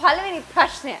 පළවෙනි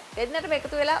ප්‍රශ්නය දෙන්නටම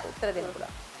එකතු වෙලා උත්තර දෙන්න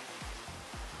පුළුවන්.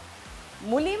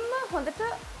 මුලින්ම හොඳට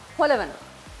හොලවනවා.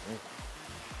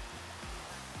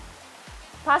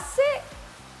 පස්සේ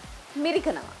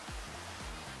මිරිකනවා.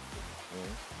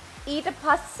 ඊට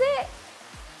පස්සේ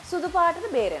සුදු පාටට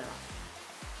බේරෙනවා.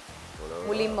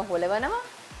 මුලින්ම හොලවනවා.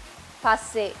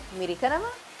 පස්සේ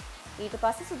මිරිකනවා. ඊට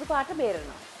පස්සේ සුදු පාට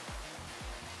බේරෙනවා.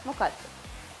 මොකක්ද?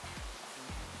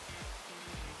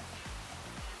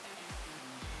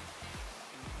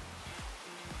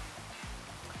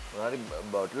 හරි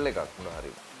බොටල් එකක් වුණා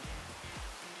හරි.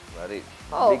 හරි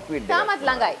ලික්විඩ් එකක්. තාමත්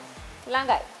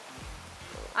ළඟයි.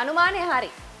 අනුමානය හරි.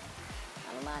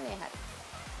 හරි.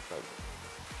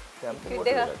 ෂැම්පූ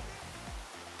බොටල් එකක්.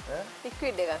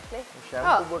 ලික්විඩ් එකක් නේ.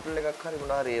 ෂැම්පූ බොටල් එකක් හරි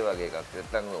මොනවා හරි ඒ වගේ එකක්.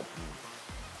 නැත්නම්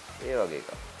ඒ වගේ එකක්.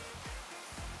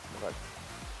 මොකක්ද?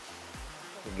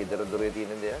 ගෙදර දොරේ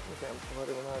තියෙන දෙයක් ෂැම්පූ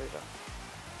හරි මොනවා හරි එකක්.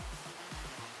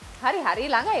 හරි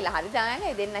ළඟයි. හරි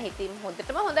ළඟයි දෙන්න හිතින්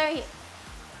හොඳටම හොඳයි.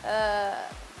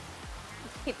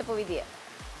 හිතපු විදිය.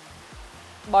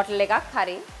 බොටල් එකක්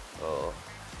හරි. ඔව්.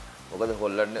 මොකද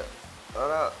හොල්ලන්න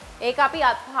අර ඒක අපි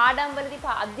පාඩම් වලදී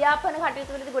අධ්‍යාපන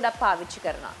කටයුතු වලදී ගොඩක් පාවිච්චි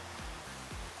කරනවා.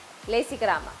 ලේසි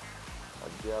කරාම.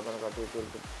 අධ්‍යාපන කටයුතු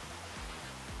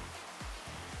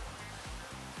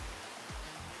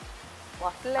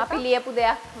වලට අපි ලියපු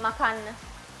දෙයක් මකන්න.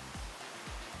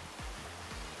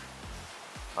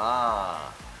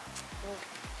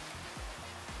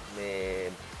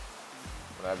 මේ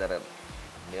මොනවාද අර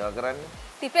මේවා කරන්නේ?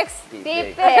 ටිපෙක්ස්.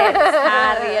 ටිපෙක්ස්.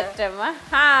 හරියටම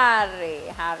හරි.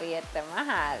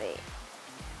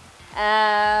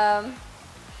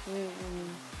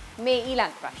 මේ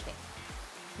ඊළඟ ප්‍රශ්නේ.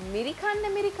 මිරිකන්න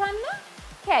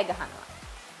කෑ ගහනවා.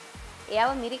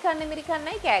 එයාව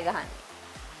මිරිකන්නයි කෑ ගහන්නේ.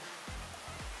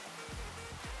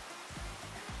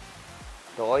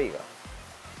 ටොයි එක.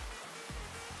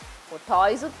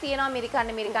 ටොයිස් උත් තියෙනවා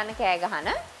මිරිකන්න කෑ ගහන.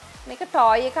 මේක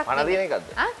ටොයි එකක් පණ දින එකක්ද?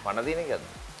 පණ දින එකක්ද?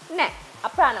 නෑ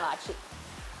අප්‍රාණවාචී.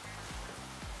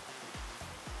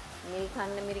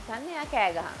 මිරිකන්න එයා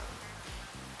කෑ ගහනවා.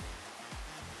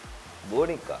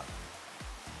 බෝනික්කා.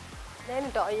 නෑ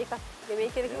ටොයි එකක්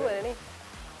නෙමෙයි කියලා කිව්වනේ.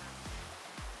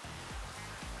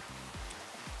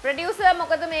 ප්‍රොඩියුසර්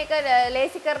මොකද මේක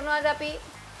ලේසි කරනවාද අපි?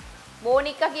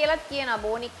 බෝනික්කා කියලාත් කියනවා.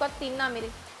 බෝනික්වත් ඉන්නවා මිරි.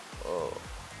 ඔව්.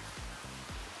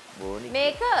 බෝනික්.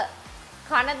 මේක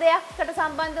කන දෙයක්කට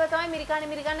සම්බන්ධව තමයි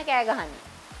මිරිකන්න කෑ ගහන්නේ.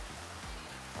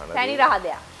 පැණි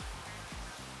රහදයක්.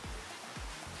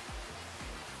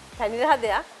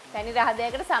 පැණි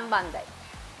රහදයකට සම්බන්ධයි.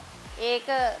 ඒක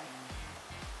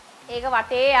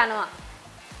වටේ යනවා.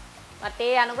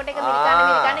 වටේ යනකොට ඒක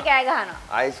මිරිකන්න කෑ ගහනවා.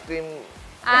 අයිස්ක්‍රීම්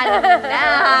අන්න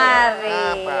හරි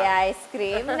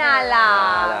අයිස්ක්‍රීම්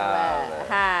නාලාව.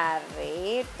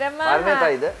 හරියටම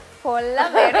පරිණතයිද? කොල්ල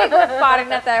very good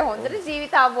පරිණතයි. හොඳට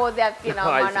ජීවිත අවබෝධයක්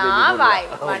තියෙනවා. මනාවයි.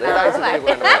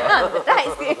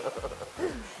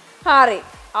 හරි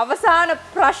අවසාන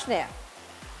ප්‍රශ්නය.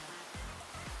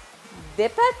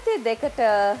 දෙපැත්තේ දෙකට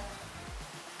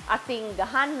අතින්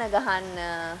ගහන්න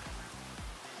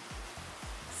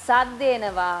සද්ද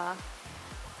එනවා.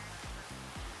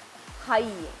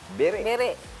 හයියේ.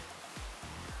 බෙරේ.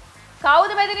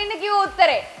 කවුද මෙතන ඉන්න කිව්ව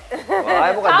උත්තරේ?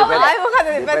 ආයෙ මොකද්ද? ආයෙ මොකද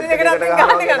දෙපැත්තේ දෙකට අතින්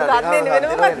ගහන්න සද්ද එන්නේ වෙන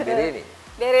මොකද්ද?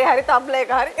 බෙරේ හරි තබ්ල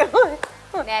එක හරි.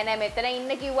 නෑ මෙතන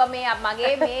ඉන්න කිව්වා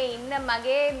මගේ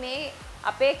මේ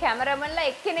අපේ කැමරමන්ලා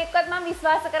එක්කෙනෙක්වත් මම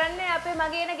විශ්වාස කරන්නේ අපේ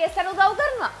මගේ එන ගෙස්ට් අනුව උදව්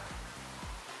කරනවා.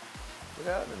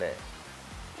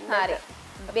 හරි.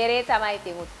 බෙරේ තමයි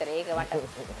තින් උත්තරේ. ඒක මට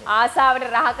ආසාවට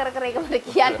රහ කර ඒක මට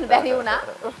කියන්න බැරි වුණා.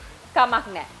 කමක්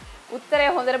නෑ. උත්තරය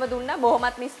හොඳටම දුන්නා.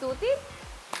 බොහොමත්ම ස්තුතියි.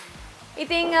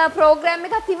 ඉතින් ප්‍රෝග්‍රෑම්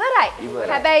එකත් ඉවරයි.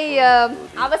 හැබැයි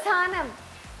අවසාන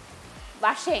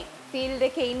වශයෙන් ෆීල්ඩ්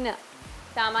එකේ ඉන්න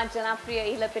තාමත් ජනප්‍රිය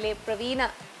ඉහළ පෙළේ ප්‍රවීණ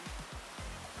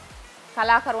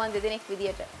කලාකරුවන් දෙදෙනෙක්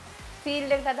විදියට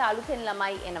ෆීල්ඩ් එකට අද අලුතෙන්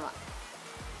ළමයි එනවා.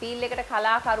 ෆීල්ඩ් එකට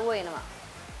කලාකරුවෝ එනවා.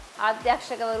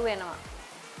 අධ්‍යක්ෂකවරු එනවා.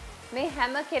 මේ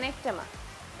හැම කෙනෙක්ටම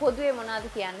පොදුවේ මොනවද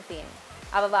කියන්න තියෙන්නේ?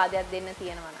 අවවාදයක් දෙන්න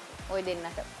තියෙනවා නම් ওই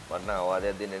දෙන්නට. මම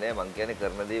අවවාදයක් දෙන්නේ නැහැ. මං කියන්නේ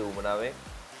කරන දේ උමනාවෙන්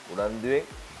උනන්දුවෙන්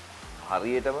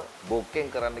හරියටම බොක්කෙන්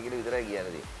කරන්න කියලා විතරයි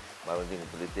කියන්නේ. මම ඉතින්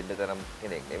උපදෙස් දෙන්න තරම්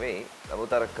කෙනෙක් නෙමෙයි.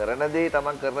 නමුත් අර කරන දේ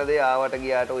තමන් කරන දේ ආවට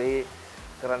ගියාට ඔය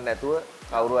කරන්න නැතුව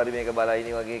කවුරු හරි මේක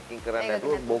බලයිනි වගේ එකකින් කරන්න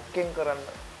නැතුව බොක්කෙන් කරන්න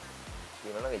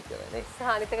කියනවා නම් එච්චරයි නේ.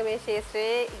 සානිතක මේ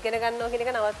ශාස්ත්‍රයේ ඉගෙන ගන්නවා කියන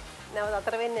එක නැවත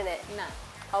අතර වෙන්නේ නැහැ. නෑ.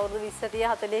 අවුරුදු 20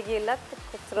 30 40 ගියලත්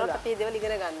කොච්චරවත් අපි දේවල්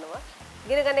ඉගෙන ගන්නවා.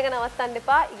 ඉගෙන ගන්න එක නවත්තන්න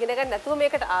එපා. ඉගෙන ගන්න නැතුව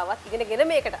මේකට ආවත්, ඉගෙනගෙන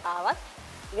මේකට ආවත්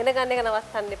ඉගෙන ගන්න එක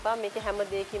නවත්තන්න එපා. මේක හැම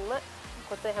දෙයකින්ම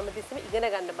හැමතිස්සෙම ඉගෙන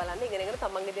ගන්න බලන්න. ඉගෙනගෙන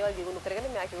තමන්ගේ දේවල් දියුණු කරගෙන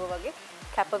මෙයා කිව්වා වගේ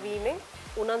කැපවීමෙන්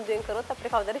උනන්දුවෙන් කරොත්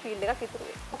අපිට කවදාද ෆීල්ඩ් එකක් ඉතුරු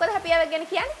වෙන්නේ. මොකද හැපියාව ගැන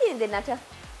කියන්න තියෙන දෙන්නට?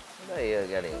 හොඳයි ඒ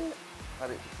කියන්නේ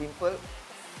හරි සිම්පල්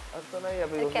අතනයි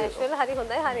අපි කැෂුවල් හරි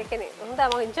හොඳයි. හරි කියන්නේ හොඳයි.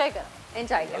 මම එන්ජොයි කරා.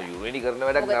 එන්ජොයි කරා. යුවෙනි කරන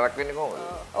වැඩක් නරක වෙන්නේ කොහොමද?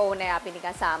 ඔව් නෑ අපි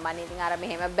නිකන් සාමාන්‍ය ඉතින් අර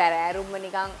මෙහෙම බැරෑරුම්ම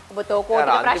නිකන් ඔබ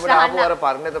තෝකෝටික අර ප්‍රශ්න අන්තිමට ආපු අහන්න. අර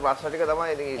පරිණත ප්‍රශ්න ටික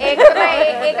තමයි ඉතින්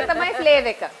ඒක තමයි ෆ්ලේවර්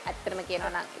එක. ඇත්තටම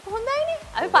කියනවා නම් ඒක හොඳයිනේ.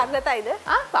 අපි පරිණතයිද?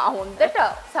 හොඳට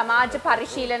සමාජ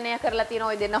පරිශීලනය කරලා තියෙන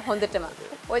ඔය දෙන්න හොඳටම.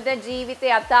 ඔය දෙන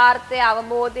ජීවිතයේ යථාර්ථය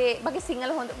අවබෝධයේ මගේ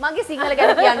සිංහල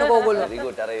ගැන කියන්නකෝ ඕගොල්ලෝ. හරි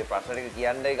ගුඩ්. අර මේ ප්‍රශ්න ටික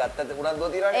කියන්නේ ගත්තත් උනන්දුව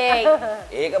තියනනේ.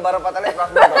 ඒක බරපතලයි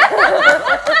ප්‍රශ්න.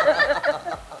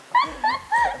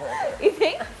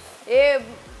 ඉතින් ඒ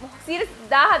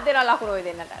 17 දෙනා ලකුණු ඔය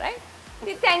දෙන්නට right.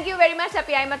 ඉතින් thank you very much.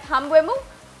 අපි අයිමත් හම්බ වෙමු.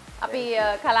 අපි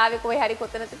කලාවේ කොහේ හරි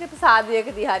කොතනක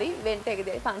සාදියකදී හරි ඉවෙන්ට්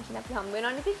එකකදී ෆන්ක්ෂන් අපි හම්බ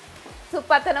වෙනවනේ. ඉතින්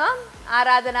සුප්පතනවා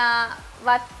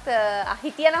ආරාධනාවත්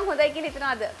හිටියනම් හොඳයි කියලා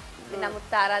හිතනවාද? නමුත්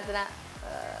ආරාධනා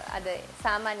අද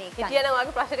සාමාන්‍ය එකක්. හිටියනම්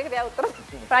වගේ ප්‍රශ්න ටිකට යා උත්තර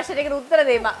ප්‍රශ්න ටිකට උත්තර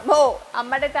දෙන්න. ඔව්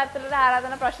අම්මට තාත්තට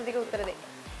ආරාධනා ප්‍රශ්න ටිකට උත්තර දෙන්න.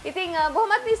 ඉතින්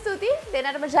බොහොමත් ස්තුතියි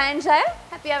දෙන්නටම ජයන් ජය.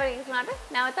 හැපි අවර් එකක් උනාට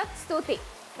නැවතත් ස්තුතියි.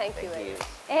 thank you very much.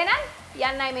 එහෙනම්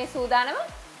යන්නයි මේ සූදානම.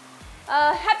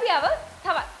 හැපි අවර්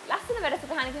තවත් ලස්සන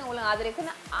වැඩසටහනකින් ඔයගොල්ලෝ ආදරය කරන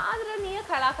ආදරණීය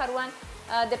කලාකරුවන්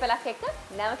දෙපළක් එක්ක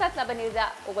නැවතත් ලබන ඉරිදා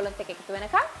ඔයගොල්ලොත් එක්ක එකතු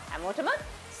වෙනකම් හැමෝටම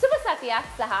සුබ සතියක්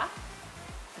සහ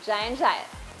ජයන් ජය.